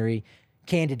of scenery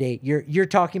candidate, you're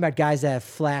talking about guys that have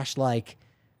flashed like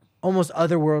almost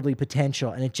otherworldly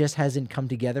potential, and it just hasn't come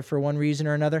together for one reason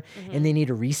or another, and they need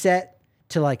a reset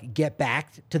to like get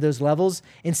back to those levels.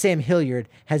 And Sam Hilliard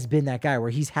has been that guy where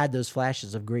he's had those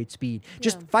flashes of great speed.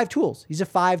 Just 5 tools. He's a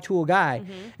 5-tool guy.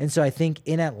 And so I think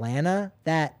in Atlanta,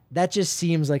 that just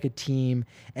seems like a team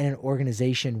and an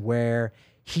organization where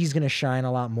he's going to shine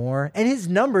a lot more. And his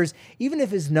numbers, even if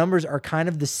his numbers are kind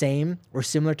of the same or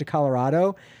similar to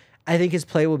Colorado, I think his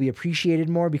play will be appreciated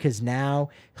more because now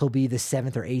he'll be the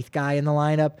 7th or 8th guy in the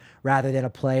lineup rather than a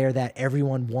player that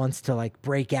everyone wants to like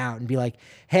break out and be like,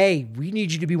 hey, we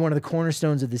need you to be one of the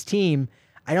cornerstones of this team.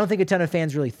 I don't think a ton of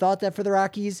fans really thought that for the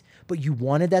Rockies, but you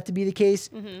wanted that to be the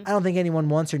case. I don't think anyone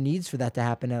wants or needs for that to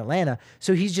happen in Atlanta.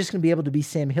 So he's just going to be able to be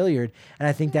Sam Hilliard, and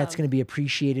I think that's going to be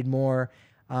appreciated more.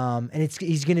 And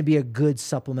he's going to be a good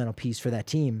supplemental piece for that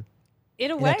team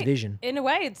in that division. In a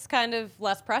way, it's kind of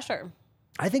less pressure.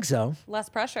 I think so. Less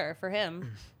pressure for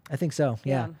him. I think so,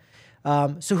 yeah.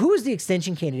 So who was the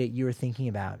extension candidate you were thinking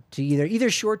about to either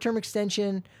short-term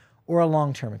extension or a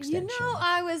long-term extension?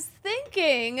 I was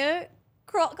thinking,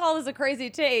 call this a crazy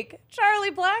take,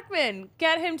 Charlie Blackmon.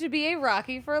 Get him to be a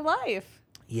Rocky for life.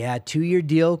 Yeah, 2-year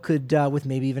deal could, with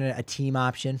maybe even a team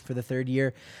option for the 3rd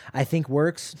year, I think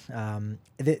works.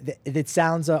 It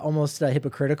sounds almost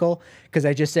hypocritical because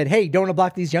I just said, hey, don't want to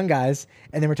block these young guys.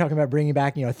 And then we're talking about bringing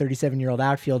back, a 37-year-old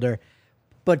outfielder.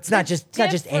 But it's not just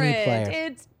any player.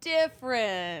 It's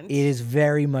different. It is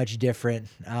very much different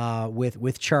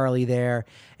with Charlie there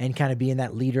and kind of being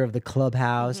that leader of the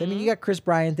clubhouse. I mean, you got Chris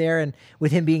Bryant there, and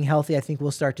with him being healthy, I think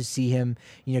we'll start to see him,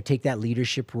 take that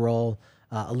leadership role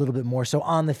a little bit more. So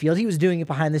on the field, he was doing it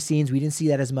behind the scenes. We didn't see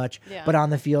that as much, but on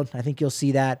the field, I think you'll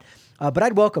see that. But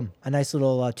I'd welcome a nice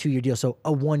little 2-year deal. So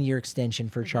a 1-year extension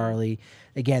for Charlie.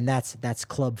 Again, that's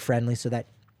club friendly so that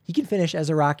he can finish as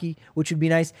a Rocky, which would be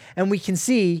nice. And we can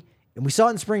see, and we saw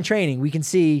it in spring training, we can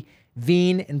see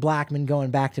Veen and Blackmon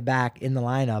going back to back in the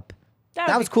lineup.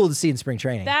 That was cool to see in spring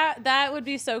training. That would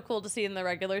be so cool to see in the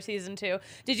regular season too.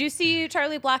 Did you see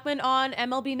Charlie Blackmon on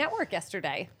MLB Network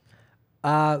yesterday?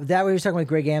 That way he was talking with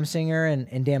Greg Amsinger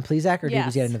and Dan Plesac, or did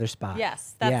he get another spot?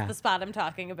 Yes, that's the spot I'm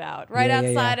talking about. Right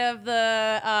outside of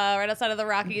the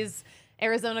Rockies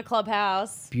Arizona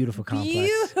clubhouse. Beautiful complex.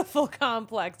 Beautiful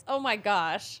complex. Oh my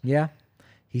gosh. Yeah.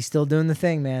 He's still doing the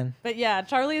thing, man. But yeah,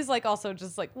 Charlie's also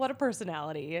just what a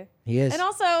personality. He is. And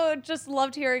also just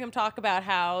loved hearing him talk about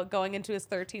how going into his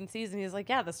 13th season, he's like,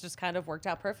 yeah, this just kind of worked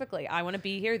out perfectly. I want to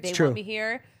be here. They want me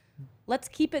here. Let's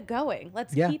keep it going.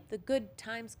 Let's keep the good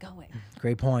times going.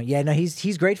 Great point. Yeah, no,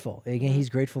 he's grateful. Again, he's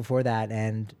grateful for that.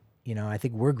 And I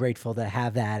think we're grateful to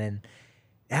have that, and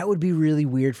that would be really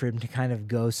weird for him to kind of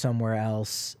go somewhere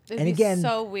else. It'd be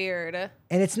so weird.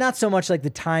 And it's not so much like the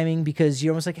timing, because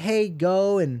you're almost like, hey,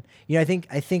 go. And, I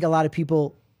think a lot of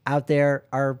people out there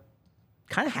are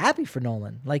kind of happy for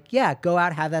Nolan. Like, yeah, go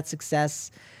out, have that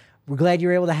success. We're glad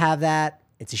you're able to have that.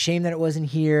 It's a shame that it wasn't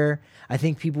here. I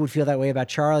think people would feel that way about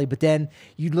Charlie. But then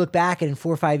you'd look back and in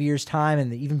 4 or 5 years' time,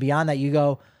 and even beyond that, you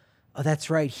go, oh, that's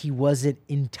right. He wasn't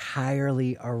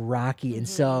entirely a Rocky. And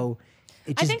so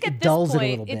it just I think at this dulls it a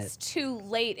point, little bit. it's too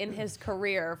late in his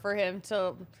career for him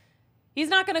to. He's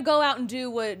not going to go out and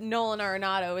do what Nolan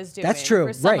Arenado is doing. That's true.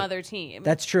 For some Right. other team.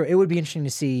 That's true. It would be interesting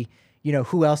to see,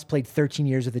 who else played 13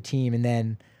 years with the team and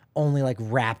then only like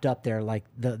wrapped up their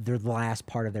last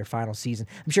part of their final season.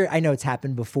 I know it's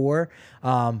happened before,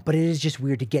 but it is just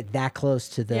weird to get that close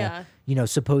to the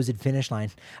supposed finish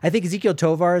line. I think Ezequiel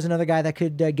Tovar is another guy that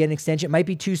could get an extension. It might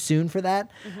be too soon for that.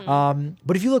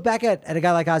 But if you look back at a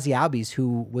guy like Ozzie Albies,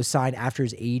 who was signed after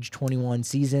his age 21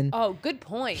 season. Oh, good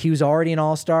point. He was already an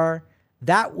all-star.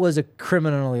 That was a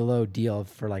criminally low deal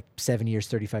for like 7 years,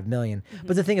 $35 million.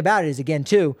 But the thing about it is, again,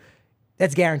 too,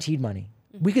 that's guaranteed money.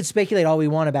 We could speculate all we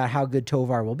want about how good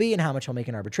Tovar will be and how much he'll make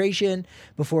in arbitration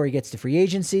before he gets to free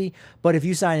agency. But if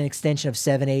you sign an extension of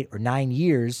 7, 8, or 9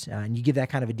 years and you give that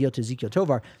kind of a deal to Ezequiel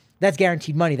Tovar, that's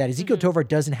guaranteed money that Ezequiel Tovar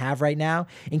doesn't have right now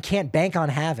and can't bank on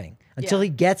having. Until he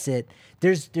gets it,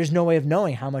 there's no way of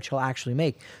knowing how much he'll actually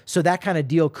make. So that kind of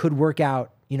deal could work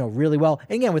out, really well.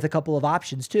 And again, with a couple of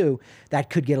options too, that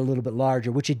could get a little bit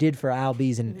larger, which it did for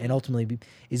Albies and ultimately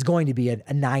is going to be a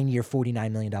 9-year,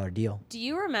 $49 million deal. Do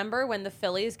you remember when the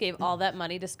Phillies gave all that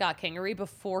money to Scott Kingery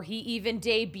before he even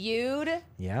debuted?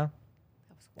 Yeah.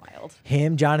 That was wild.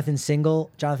 Him, Jonathan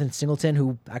Singleton,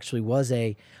 who actually was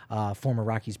a former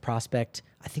Rockies prospect.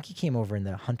 I think he came over in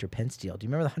the Hunter Pence deal. Do you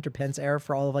remember the Hunter Pence era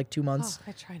for all of like 2 months? Oh,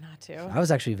 I try not to. I was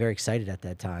actually very excited at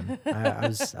that time. I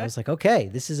was like, okay,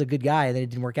 this is a good guy. And then it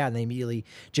didn't work out, and they immediately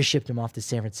just shipped him off to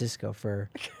San Francisco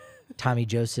for Tommy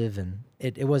Joseph, and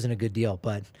it wasn't a good deal.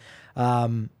 But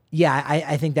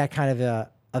I think that kind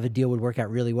of a deal would work out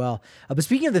really well. But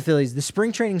speaking of the Phillies, the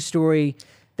spring training story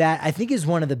that I think is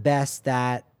one of the best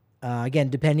that, again,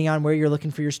 depending on where you're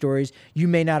looking for your stories, you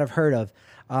may not have heard of.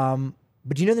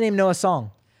 But do you know the name Noah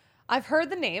Song? I've heard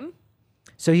the name.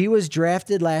 So he was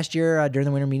drafted last year during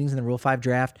the winter meetings in the Rule 5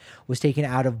 draft, was taken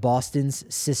out of Boston's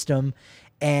system,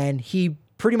 and he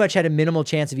pretty much had a minimal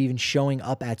chance of even showing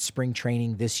up at spring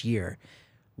training this year.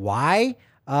 Why?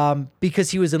 Because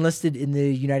he was enlisted in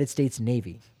the United States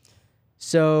Navy.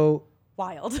 So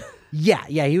Wild. yeah,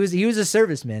 he was a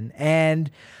serviceman,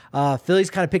 and Phillies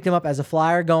kind of picked him up as a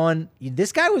flyer going,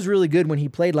 this guy was really good when he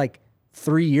played like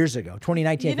 3 years ago.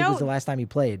 2019, I think was the last time he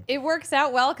played. It works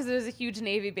out well because there's a huge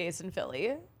Navy base in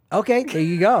Philly. Okay, there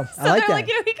you go. So I like they're that.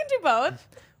 like, he can do both.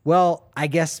 Well, I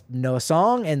guess Noah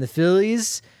Song and the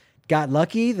Phillies got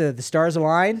lucky. The stars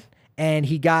aligned, and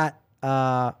he got,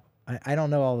 I don't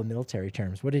know all the military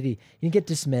terms. What did he didn't get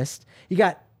dismissed. He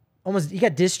got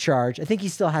discharged. I think he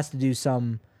still has to do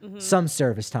some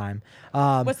service time.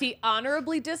 Was he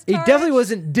honorably discharged? He definitely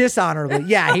wasn't dishonorably.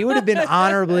 Yeah, he would have been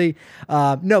honorably.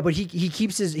 No, but he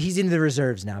keeps he's in the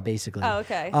reserves now, basically. Oh,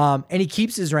 okay. And he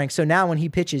keeps his rank. So now when he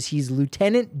pitches, he's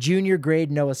Lieutenant Junior Grade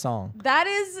Noah Song. That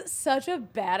is such a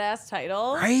badass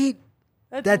title. Right?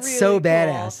 That's really so cool.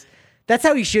 badass. That's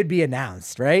how he should be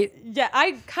announced, right? Yeah,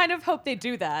 I kind of hope they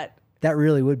do that. That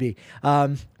really would be.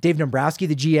 Dave Dombrowski,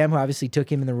 the GM, who obviously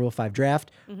took him in the Rule 5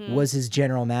 draft, was his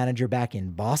general manager back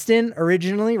in Boston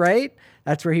originally, right?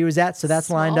 That's where he was at, so that's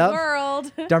lined up.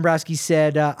 World. Dombrowski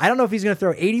said, I don't know if he's going to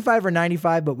throw 85 or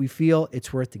 95, but we feel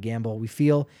it's worth the gamble. We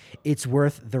feel it's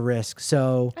worth the risk.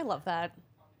 So I love that.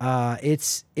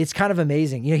 it's kind of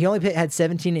amazing. He only had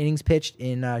 17 innings pitched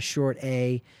in Short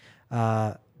A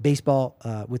baseball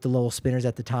with the Lowell Spinners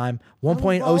at the time.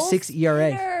 1.06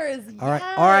 ERA. Spinners, All right,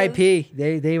 yes. R.I.P.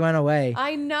 They went away.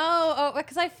 I know. Oh,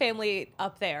 because I have family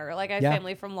up there. Like I have Yeah.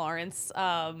 family from Lawrence.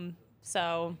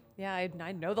 So yeah,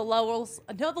 I know the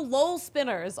Lowell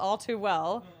Spinners all too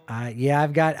well. Yeah,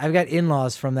 I've got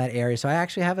in-laws from that area, so I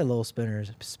actually have a Lowell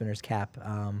Spinners cap.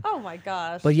 Oh my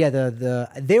gosh. But yeah,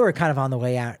 they were kind of on the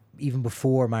way out even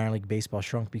before minor league baseball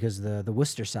shrunk, because the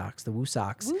Worcester Sox, the Woo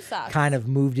Sox, kind of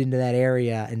moved into that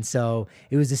area, and so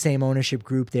it was the same ownership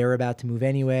group. They were about to move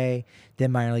anyway.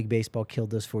 Then minor league baseball killed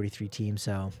those 43 teams.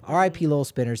 So R.I.P. Lowell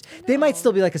Spinners. They might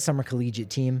still be like a summer collegiate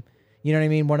team. You know what I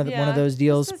mean? One of those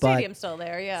deals, the but stadium's still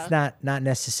there. Yeah, it's not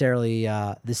necessarily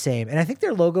the same. And I think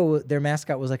their logo, their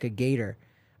mascot was like a gator.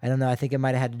 I don't know. I think it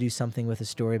might have had to do something with a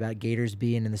story about gators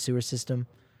being in the sewer system.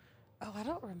 Oh, I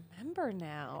don't remember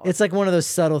now. It's like one of those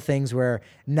subtle things where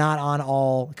not on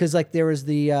all, because like there was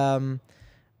the,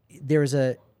 there was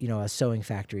a sewing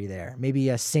factory there. Maybe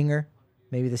a singer.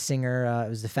 Maybe the singer it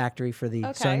was the factory for the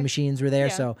sewing machines were there.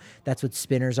 Yeah. So that's what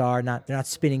spinners are. They're not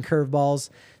spinning curveballs.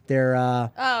 They're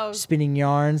spinning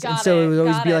yarns. And so it would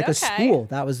always be like a spool.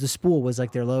 That was the spool was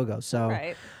like their logo. So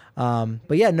Right.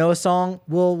 but yeah, Noah Song,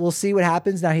 we'll see what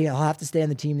happens. Now he'll have to stay on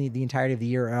the team the entirety of the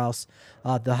year, or else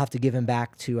they'll have to give him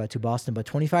back to Boston. But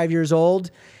 25 years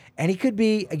old, and he could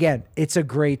be, again, it's a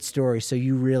great story. So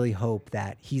you really hope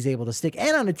that he's able to stick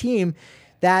and on a team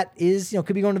that is,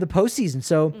 could be going to the postseason.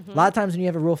 So a lot of times when you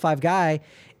have a Rule 5 guy,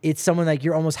 it's someone like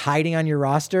you're almost hiding on your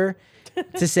roster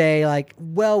to say like,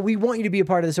 well, we want you to be a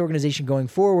part of this organization going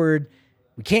forward.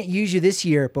 We can't use you this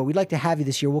year, but we'd like to have you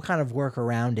this year. We'll kind of work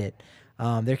around it.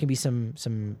 There can be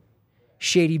some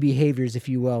shady behaviors, if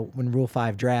you will, when Rule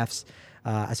 5 drafts,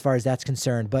 as far as that's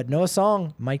concerned. But Noah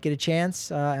Song might get a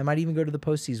chance and might even go to the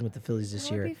postseason with the Phillies this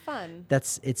year. That would be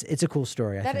fun. It's a cool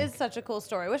story, I think. That is such a cool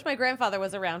story. I wish my grandfather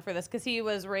was around for this because he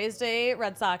was raised a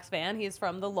Red Sox fan. He's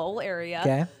from the Lowell area.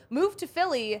 Okay. Moved to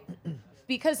Philly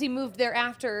because he moved there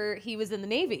after he was in the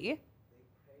Navy.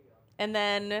 And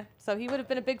then, so he would have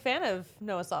been a big fan of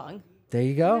Noah Song. There you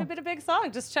Would go. have been a big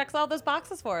song. Just checks all those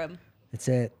boxes for him. That's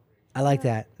it. I like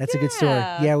that. That's a good story.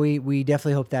 Yeah. Yeah, we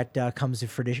definitely hope that comes to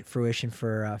fruition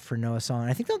for Noah Song.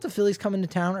 I think don't the Phillies come into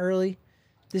town early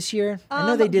this year? I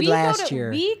know they did last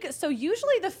year. So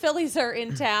usually the Phillies are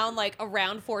in town like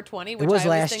around 420, which was I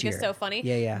always last think year. is so funny.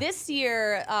 Yeah. This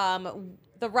year,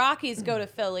 the Rockies go to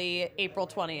Philly April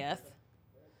 20th.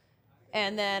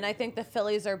 And then I think the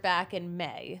Phillies are back in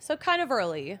May. So kind of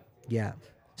early. Yeah.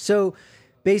 So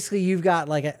basically, you've got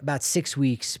like about 6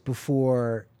 weeks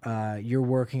before you're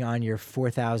working on your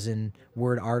 4,000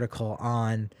 word article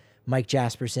on Mike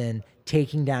Jasperson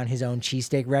taking down his own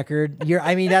cheesesteak record.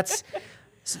 That's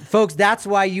folks. That's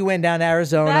why you went down to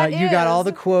Arizona. You got all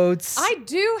the quotes. I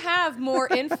do have more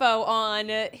info on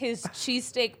his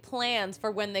cheesesteak plans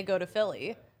for when they go to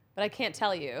Philly, but I can't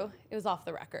tell you. It was off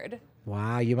the record.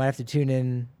 Wow, you might have to tune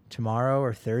in tomorrow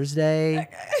or Thursday.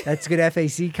 That's good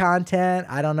FAC content.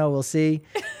 I don't know. We'll see.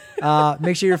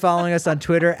 Make sure you're following us on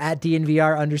Twitter at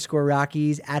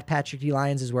 @DNVR_Rockies. At Patrick D.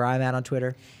 Lyons is where I'm at on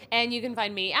Twitter. And you can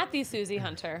find me at the Susie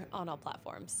Hunter on all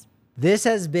platforms. This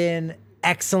has been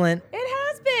excellent.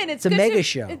 It has been. It's a good mega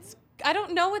show. I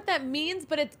don't know what that means,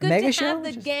 but it's good Mega to have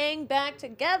show? the gang back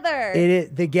together. It is,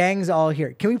 the gang's all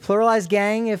here. Can we pluralize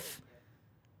gang if...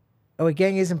 Oh, wait,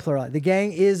 gang isn't plural. The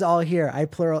gang is all here. I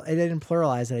didn't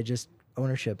pluralize it. I just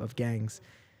ownership of gangs.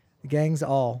 The gang's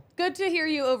all. Good to hear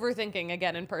you overthinking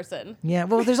again in person. Yeah,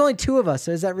 well, there's only 2 of us,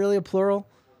 so is that really a plural?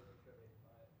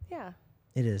 Yeah.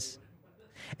 It is.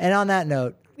 And on that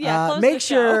note, Yeah, close make the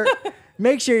show.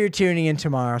 make sure you're tuning in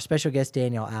tomorrow. Special guest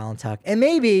Daniel Allentuck. And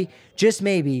maybe, just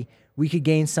maybe, we could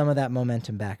gain some of that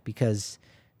momentum back because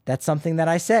that's something that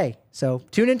I say. So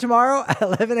tune in tomorrow at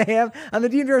 11 a.m. on the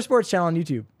DNVR Sports channel on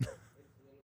YouTube.